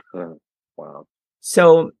 Wow.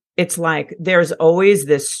 So it's like there's always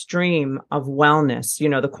this stream of wellness,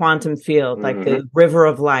 the quantum field, like the river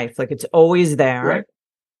of life, like it's always there. Right.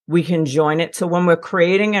 We can join it. So when we're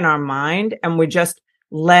creating in our mind and we just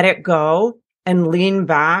let it go and lean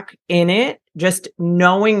back in it, just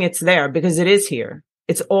knowing it's there because it is here.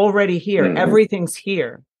 It's already here. Everything's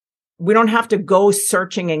here. We don't have to go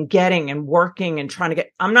searching and getting and working and trying to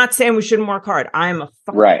get. I'm not saying we shouldn't work hard. I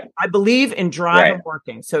believe in drive and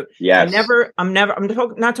working. So yes. I'm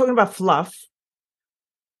not talking about fluff,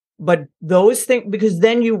 but those things, because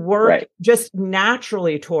then you work just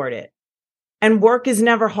naturally toward it. And work is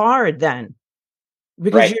never hard then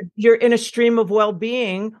because you're in a stream of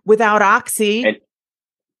well-being without oxy.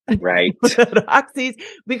 Right. Oxys,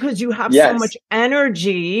 because you have so much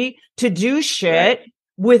energy to do shit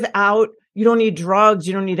without, you don't need drugs.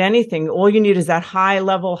 You don't need anything. All you need is that high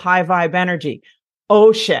level, high vibe energy.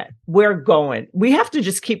 Oh shit. We're going. We have to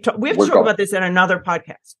just keep talking. We have to talk about this in another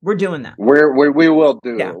podcast. We're doing that. We will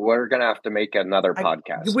do. Yeah. We're going to have to make another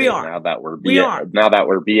podcast. We are. Now that we're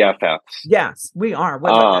BFFs. Yes, we are.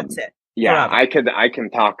 Well, that's it. Yeah. Forever. I can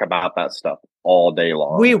talk about that stuff all day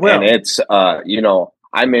long. We will. And it's,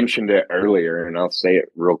 I mentioned it earlier and I'll say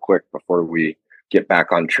it real quick before we get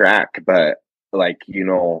back on track, but what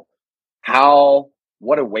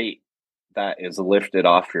a weight that is lifted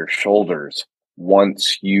off your shoulders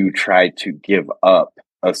once you try to give up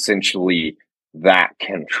essentially that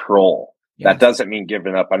control. Yes. That doesn't mean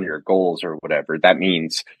giving up on your goals or whatever. That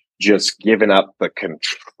means just giving up the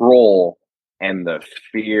control and the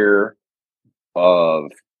fear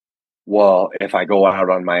of, well, if I go out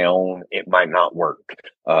on my own, it might not work.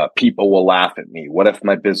 People will laugh at me. What if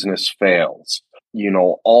my business fails?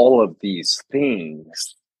 All of these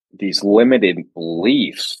things, these limited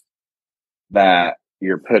beliefs that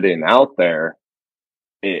you're putting out there,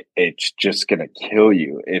 it's just going to kill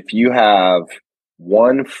you. If you have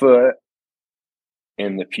 1 foot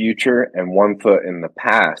in the future and 1 foot in the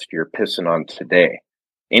past, you're pissing on today.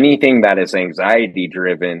 Anything that is anxiety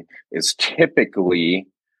driven is typically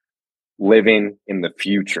living in the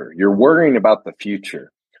future. You're worrying about the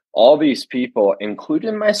future. All these people,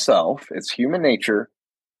 including myself, it's human nature.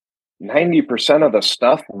 90% of the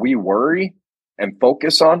stuff we worry and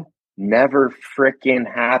focus on never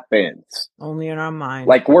freaking happens. Only in our mind.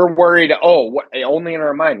 Like we're worried, only in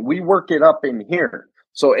our mind. We work it up in here.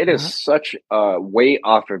 So it is such a weight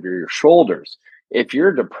off of your shoulders. If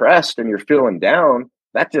you're depressed and you're feeling down,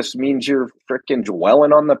 that just means you're freaking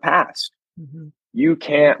dwelling on the past. Mm-hmm. You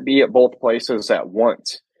can't be at both places at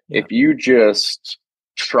once. Yeah. If you just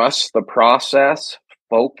trust the process,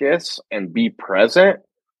 focus, and be present,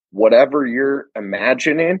 whatever you're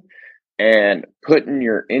imagining and putting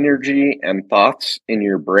your energy and thoughts in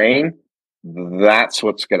your brain, that's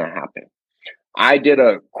what's going to happen. I did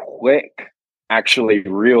a quick,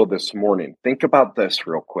 reel this morning. Think about this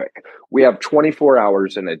real quick. We have 24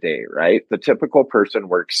 hours in a day, right? The typical person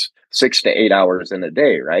works 6 to 8 hours in a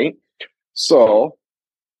day, right? So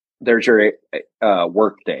there's your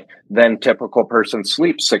work day. Then typical person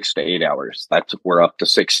sleeps 6 to 8 hours. We're up to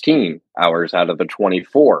 16 hours out of the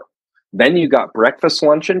 24. Then you got breakfast,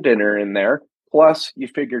 lunch, and dinner in there. Plus you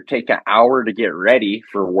figure take an hour to get ready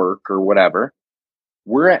for work or whatever.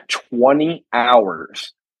 We're at 20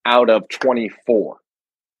 hours out of 24.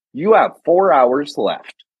 You have 4 hours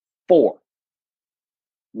left. 4.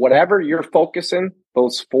 Whatever you're focusing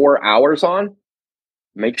those 4 hours on,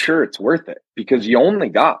 make sure it's worth it because you only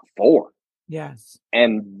got 4. Yes.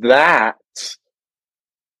 And that's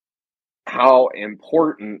how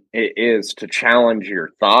important it is to challenge your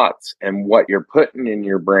thoughts and what you're putting in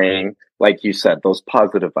your brain. Like you said, those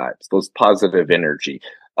positive vibes, those positive energy,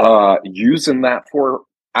 using that 4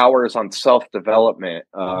 hours on self-development,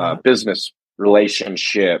 business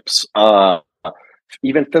relationships,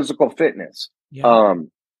 even physical fitness. Yeah.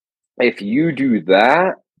 If you do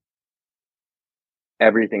that,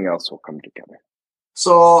 everything else will come together.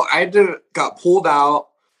 So got pulled out.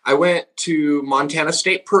 I went to Montana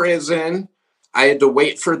State Prison. I had to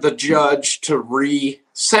wait for the judge to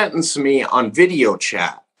re-sentence me on video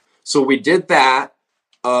chat. So we did that.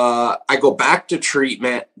 I go back to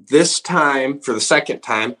treatment. This time, for the second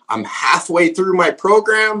time, I'm halfway through my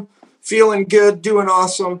program, feeling good, doing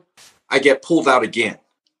awesome. I get pulled out again.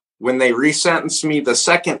 When they resentenced me the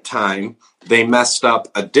second time, they messed up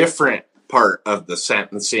a different part of the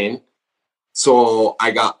sentencing. So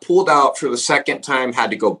I got pulled out for the second time,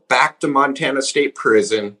 had to go back to Montana State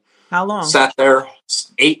Prison. How long? Sat there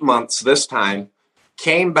 8 months this time,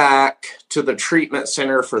 came back to the treatment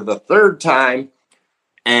center for the third time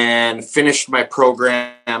and finished my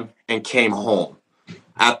program and came home.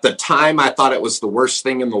 At the time, I thought it was the worst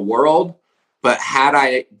thing in the world, but had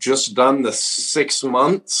I just done the 6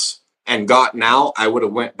 months and gotten out, I would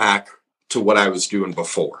have went back to what I was doing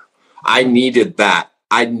before. I needed that.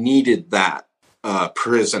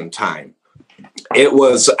 Prison time. It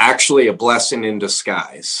was actually a blessing in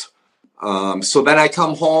disguise. So then I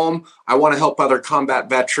come home. I want to help other combat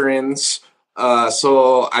veterans.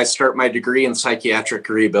 So I start my degree in psychiatric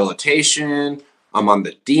rehabilitation. I'm on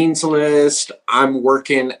the dean's list. I'm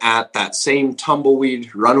working at that same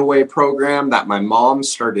Tumbleweed Runaway program that my mom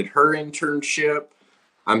started her internship.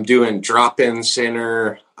 I'm doing drop-in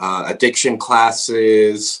center, addiction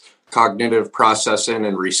classes, cognitive processing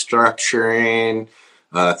and restructuring,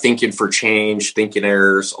 thinking for change, thinking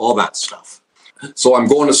errors, all that stuff. So I'm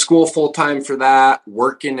going to school full-time for that,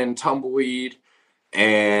 working in Tumbleweed,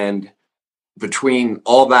 and between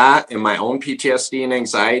all that and my own PTSD and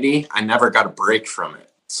anxiety, I never got a break from it.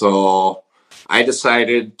 So I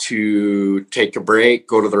decided to take a break,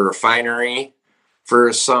 go to the refinery for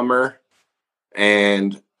a summer,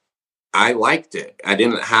 and I liked it. I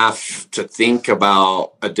didn't have to think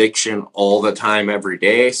about addiction all the time every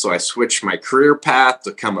day. So I switched my career path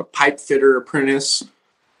to become a pipe fitter apprentice.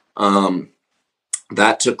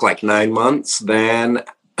 That took like 9 months. Then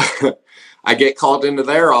I get called into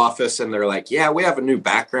their office and they're like, yeah, we have a new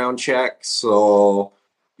background check. So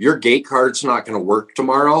your gate card's not going to work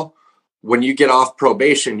tomorrow. When you get off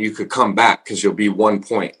probation, you could come back because you'll be 1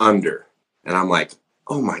 point under. And I'm like,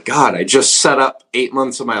 oh my God, I just set up 8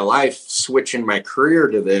 months of my life switching my career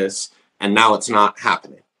to this, and now it's not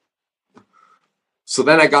happening. So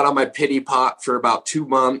then I got on my pity pot for about 2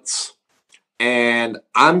 months, and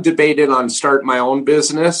I'm debating on starting my own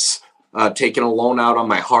business, taking a loan out on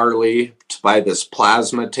my Harley to buy this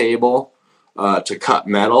plasma table to cut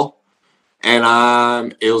metal.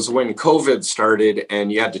 And it was when COVID started,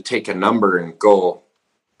 and you had to take a number and go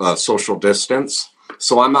social distance.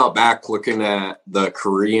 So I'm out back looking at the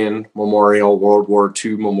Korean Memorial, World War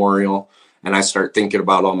II Memorial, and I start thinking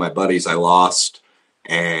about all my buddies I lost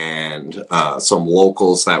and some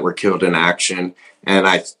locals that were killed in action. And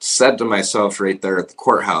I said to myself right there at the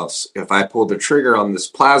courthouse, if I pull the trigger on this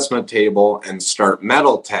plasma table and start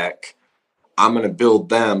Metal Tech, I'm going to build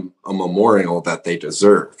them a memorial that they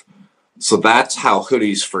deserve. So that's how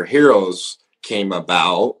Hoodies for Heroes came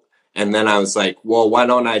about. And then I was like, well, why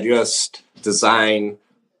don't I just design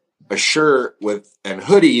a shirt and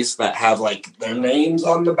hoodies that have like their names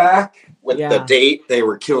on the back with the date they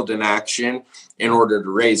were killed in action in order to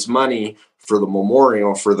raise money for the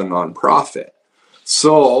memorial for the nonprofit.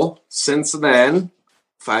 So since then,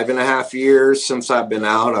 5.5 years since I've been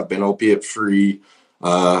out, I've been opiate free.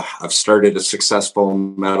 I've started a successful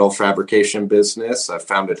metal fabrication business. I've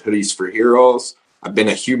founded Hoodies for Heroes. I've been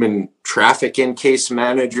a human trafficking case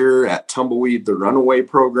manager at Tumbleweed, the Runaway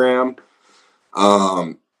program.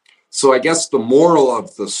 So I guess the moral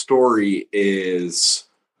of the story is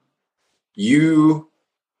you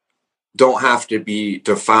don't have to be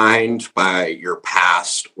defined by your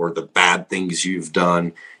past or the bad things you've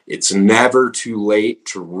done. It's never too late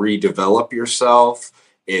to redevelop yourself.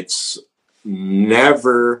 It's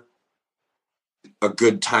never a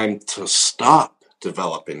good time to stop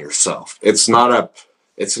developing yourself. It's not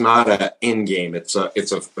a end game. It's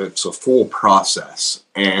a full process.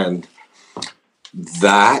 And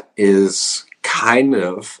that is kind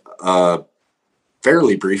of a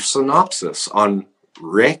fairly brief synopsis on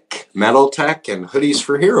Rick, Metal Tech, and Hoodies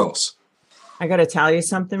for Heroes. I got to tell you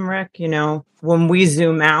something, Rick. You know, when we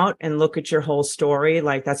zoom out and look at your whole story,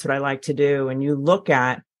 like that's what I like to do. And you look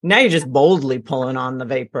at, now you're just boldly pulling on the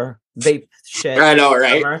vape shit. I know,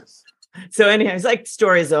 right? So anyhow, it's like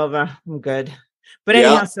story's over. I'm good. But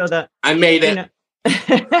anyhow, I made it.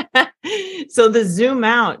 So the zoom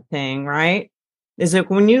out thing, right? Is like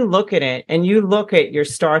when you look at it and you look at your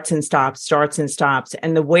starts and stops,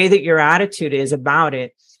 and the way that your attitude is about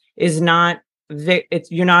it is not,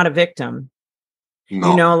 you're not a victim.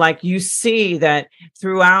 No. You know, like you see that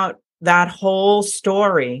throughout that whole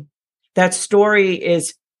story, that story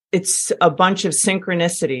it's a bunch of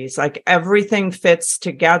synchronicities, like everything fits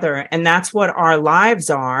together. And that's what our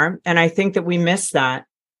lives are. And I think that we miss that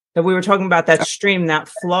we were talking about that stream, that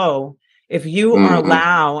flow. If you are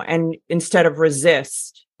allow and instead of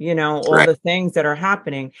resist, all Right. the things that are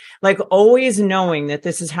happening, like always knowing that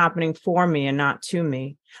this is happening for me and not to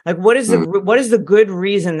me. Like, what is the good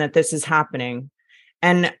reason that this is happening?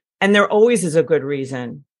 And there always is a good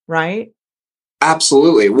reason, right?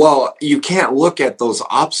 Absolutely. Well, you can't look at those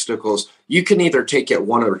obstacles. You can either take it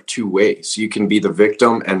one or two ways. You can be the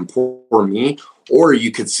victim and poor me, or you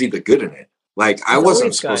could see the good in it. Like, I It's wasn't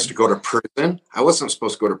always supposed to good. go to prison. I wasn't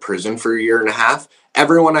supposed to go to prison for a year and a half.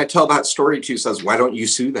 Everyone I tell that story to says, why don't you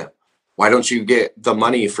sue them? Why don't you get the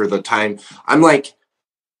money for the time? I'm like,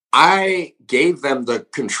 I gave them the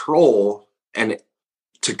control and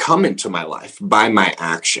to come into my life by my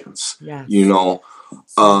actions, Yes.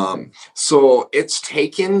 So it's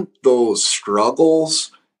taken those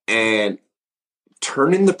struggles and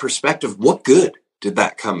turning the perspective. What good did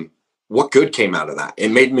that come? What good came out of that?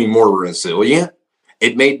 It made me more resilient.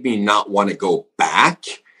 It made me not want to go back.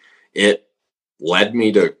 It led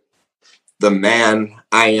me to the man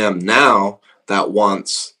I am now that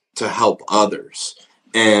wants to help others.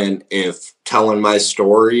 And if telling my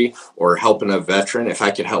story or helping a veteran, if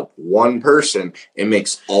I could help one person, it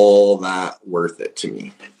makes all that worth it to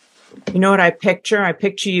me. You know what I picture? I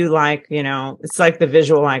picture you like, it's like the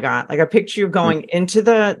visual I got. Like I picture you going into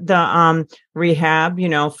the rehab,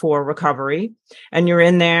 for recovery, and you're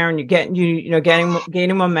in there and you're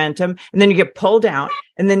gaining momentum, and then you get pulled out,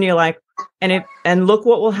 and then you're like, and look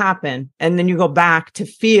what will happen. And then you go back to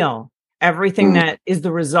feel everything that is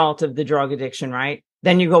the result of the drug addiction, right?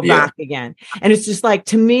 Then you go back again. And it's just like,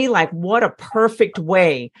 to me, like, what a perfect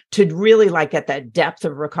way to really like get that depth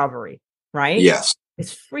of recovery, right? Yes.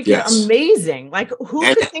 It's freaking amazing. Like, who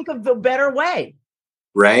could think of the better way?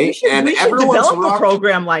 Right. We should develop a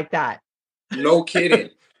program like that. No kidding.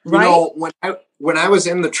 Right? When I was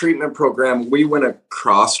in the treatment program, we went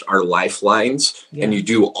across our lifelines, and you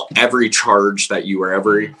do every charge that you were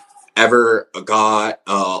ever got,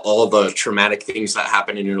 all the traumatic things that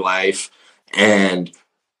happened in your life. And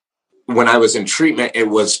when I was in treatment, it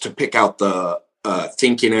was to pick out the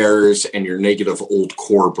thinking errors and your negative old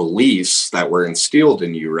core beliefs that were instilled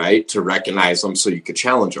in you, right? To recognize them so you could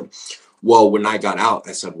challenge them. Well, when I got out,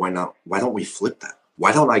 I said, why not? Why don't we flip that?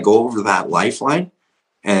 Why don't I go over that lifeline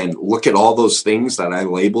and look at all those things that I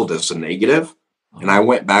labeled as a negative? And I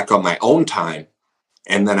went back on my own time,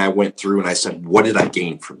 and then I went through and I said, what did I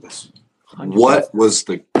gain from this? 100%. What was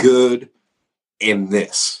the good in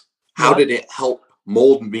this? How did it help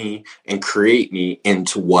mold me and create me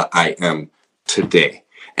into what I am today?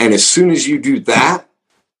 And as soon as you do that,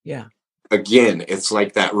 again, it's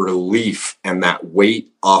like that relief and that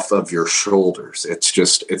weight off of your shoulders.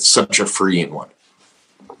 It's such a freeing one.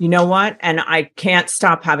 You know what? And I can't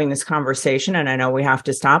stop having this conversation, and I know we have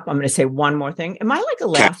to stop. I'm going to say one more thing. Am I like a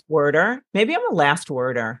last worder? Maybe I'm a last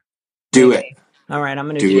worder. Do it. All right, I'm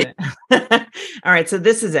going to do it. All right, so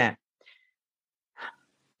this is it.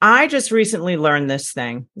 I just recently learned this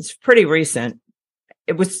thing. It's pretty recent.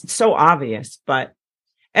 It was so obvious, but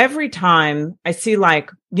every time I see, like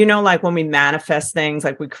when we manifest things,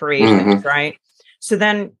 like we create things, right? So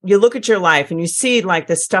then you look at your life and you see like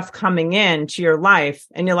this stuff coming into your life,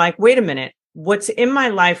 and you're like, wait a minute, what's in my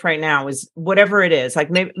life right now is whatever it is. Like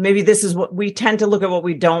maybe this is what we tend to look at, what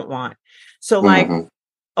we don't want. So like,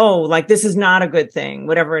 like this is not a good thing,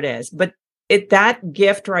 whatever it is. But that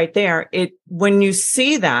gift right there, when you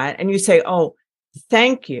see that and you say, oh,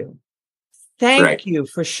 thank you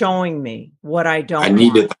for showing me what I don't want.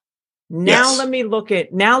 Needed that. Now let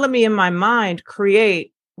me in my mind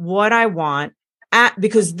create what I want,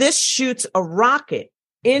 because this shoots a rocket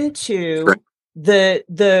into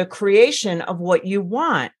the creation of what you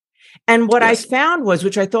want. And what I found was,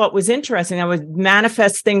 which I thought was interesting, I would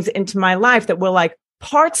manifest things into my life that were like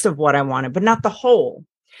parts of what I wanted, but not the whole.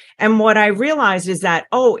 And what I realized is that,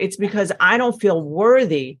 it's because I don't feel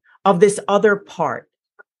worthy of this other part.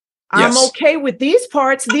 I'm okay with these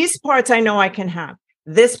parts. These parts I know I can have.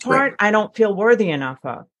 This part I don't feel worthy enough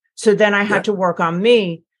of. So then I had to work on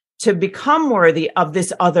me to become worthy of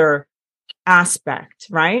this other aspect,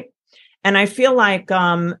 right? And I feel like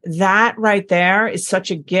that right there is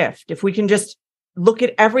such a gift. If we can just look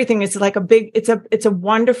at everything, it's like it's a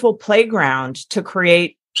wonderful playground to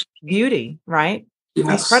create beauty, right?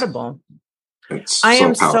 Yes. Incredible. I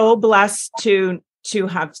am so blessed to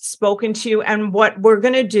have spoken to you. And what we're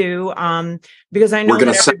going to do, because I know we're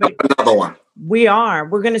going to set up another one. We are.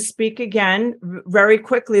 We're going to speak again very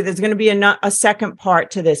quickly. There's going to be a second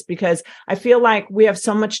part to this because I feel like we have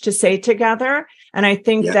so much to say together. And I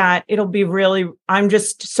think that it'll be really, I'm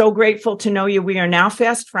just so grateful to know you. We are now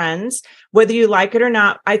fast friends, whether you like it or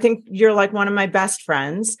not. I think you're like one of my best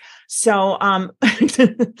friends. So what does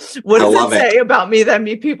it say about me that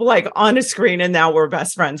meet people like on a screen and now we're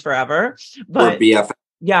best friends forever? But we're BFF.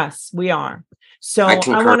 Yes, we are. So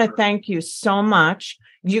I want to thank you so much.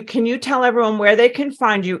 Can you tell everyone where they can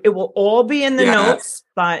find you? It will all be in the notes,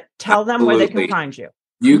 but tell them where they can find you.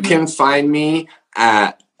 You can find me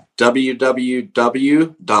at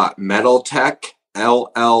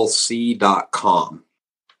www.metaltechllc.com.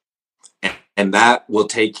 And that will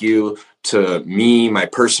take you to me, my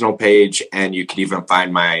personal page, and you can even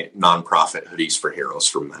find my nonprofit Hoodies for Heroes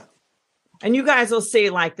from that. And you guys will see,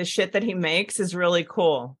 like, the shit that he makes is really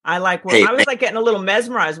cool. I was like getting a little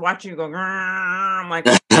mesmerized watching you go. I'm like,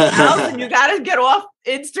 Allison, you got to get off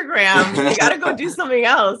Instagram. You got to go do something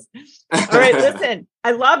else. All right, listen,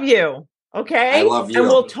 I love you. Okay, I love you, and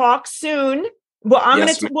we'll talk soon. Well,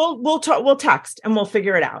 we'll text and we'll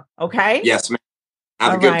figure it out. Okay. Yes, ma'am.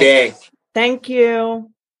 Have a good day. Thank you.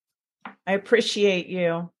 I appreciate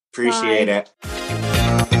you. Appreciate it.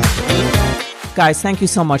 Guys, thank you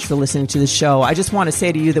so much for listening to the show. I just want to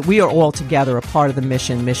say to you that we are all together a part of the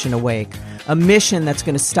Mission Awake, a mission that's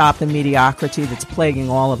going to stop the mediocrity that's plaguing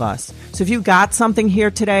all of us. So if you got something here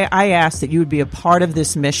today, I ask that you would be a part of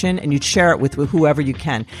this mission and you'd share it with whoever you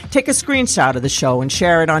can. Take a screenshot of the show and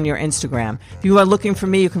share it on your Instagram. If you are looking for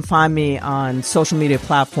me, you can find me on social media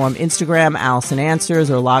platform Instagram, Allison Answers,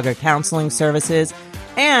 or Lager Counseling Services.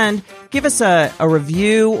 And give us a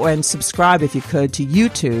review and subscribe if you could to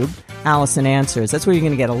YouTube, Allison Answers. That's where you're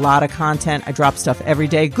going to get a lot of content. I drop stuff every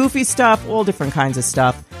day, goofy stuff, all different kinds of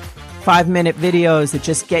stuff. 5-minute videos that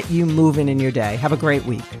just get you moving in your day. Have a great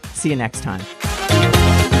week. See you next time.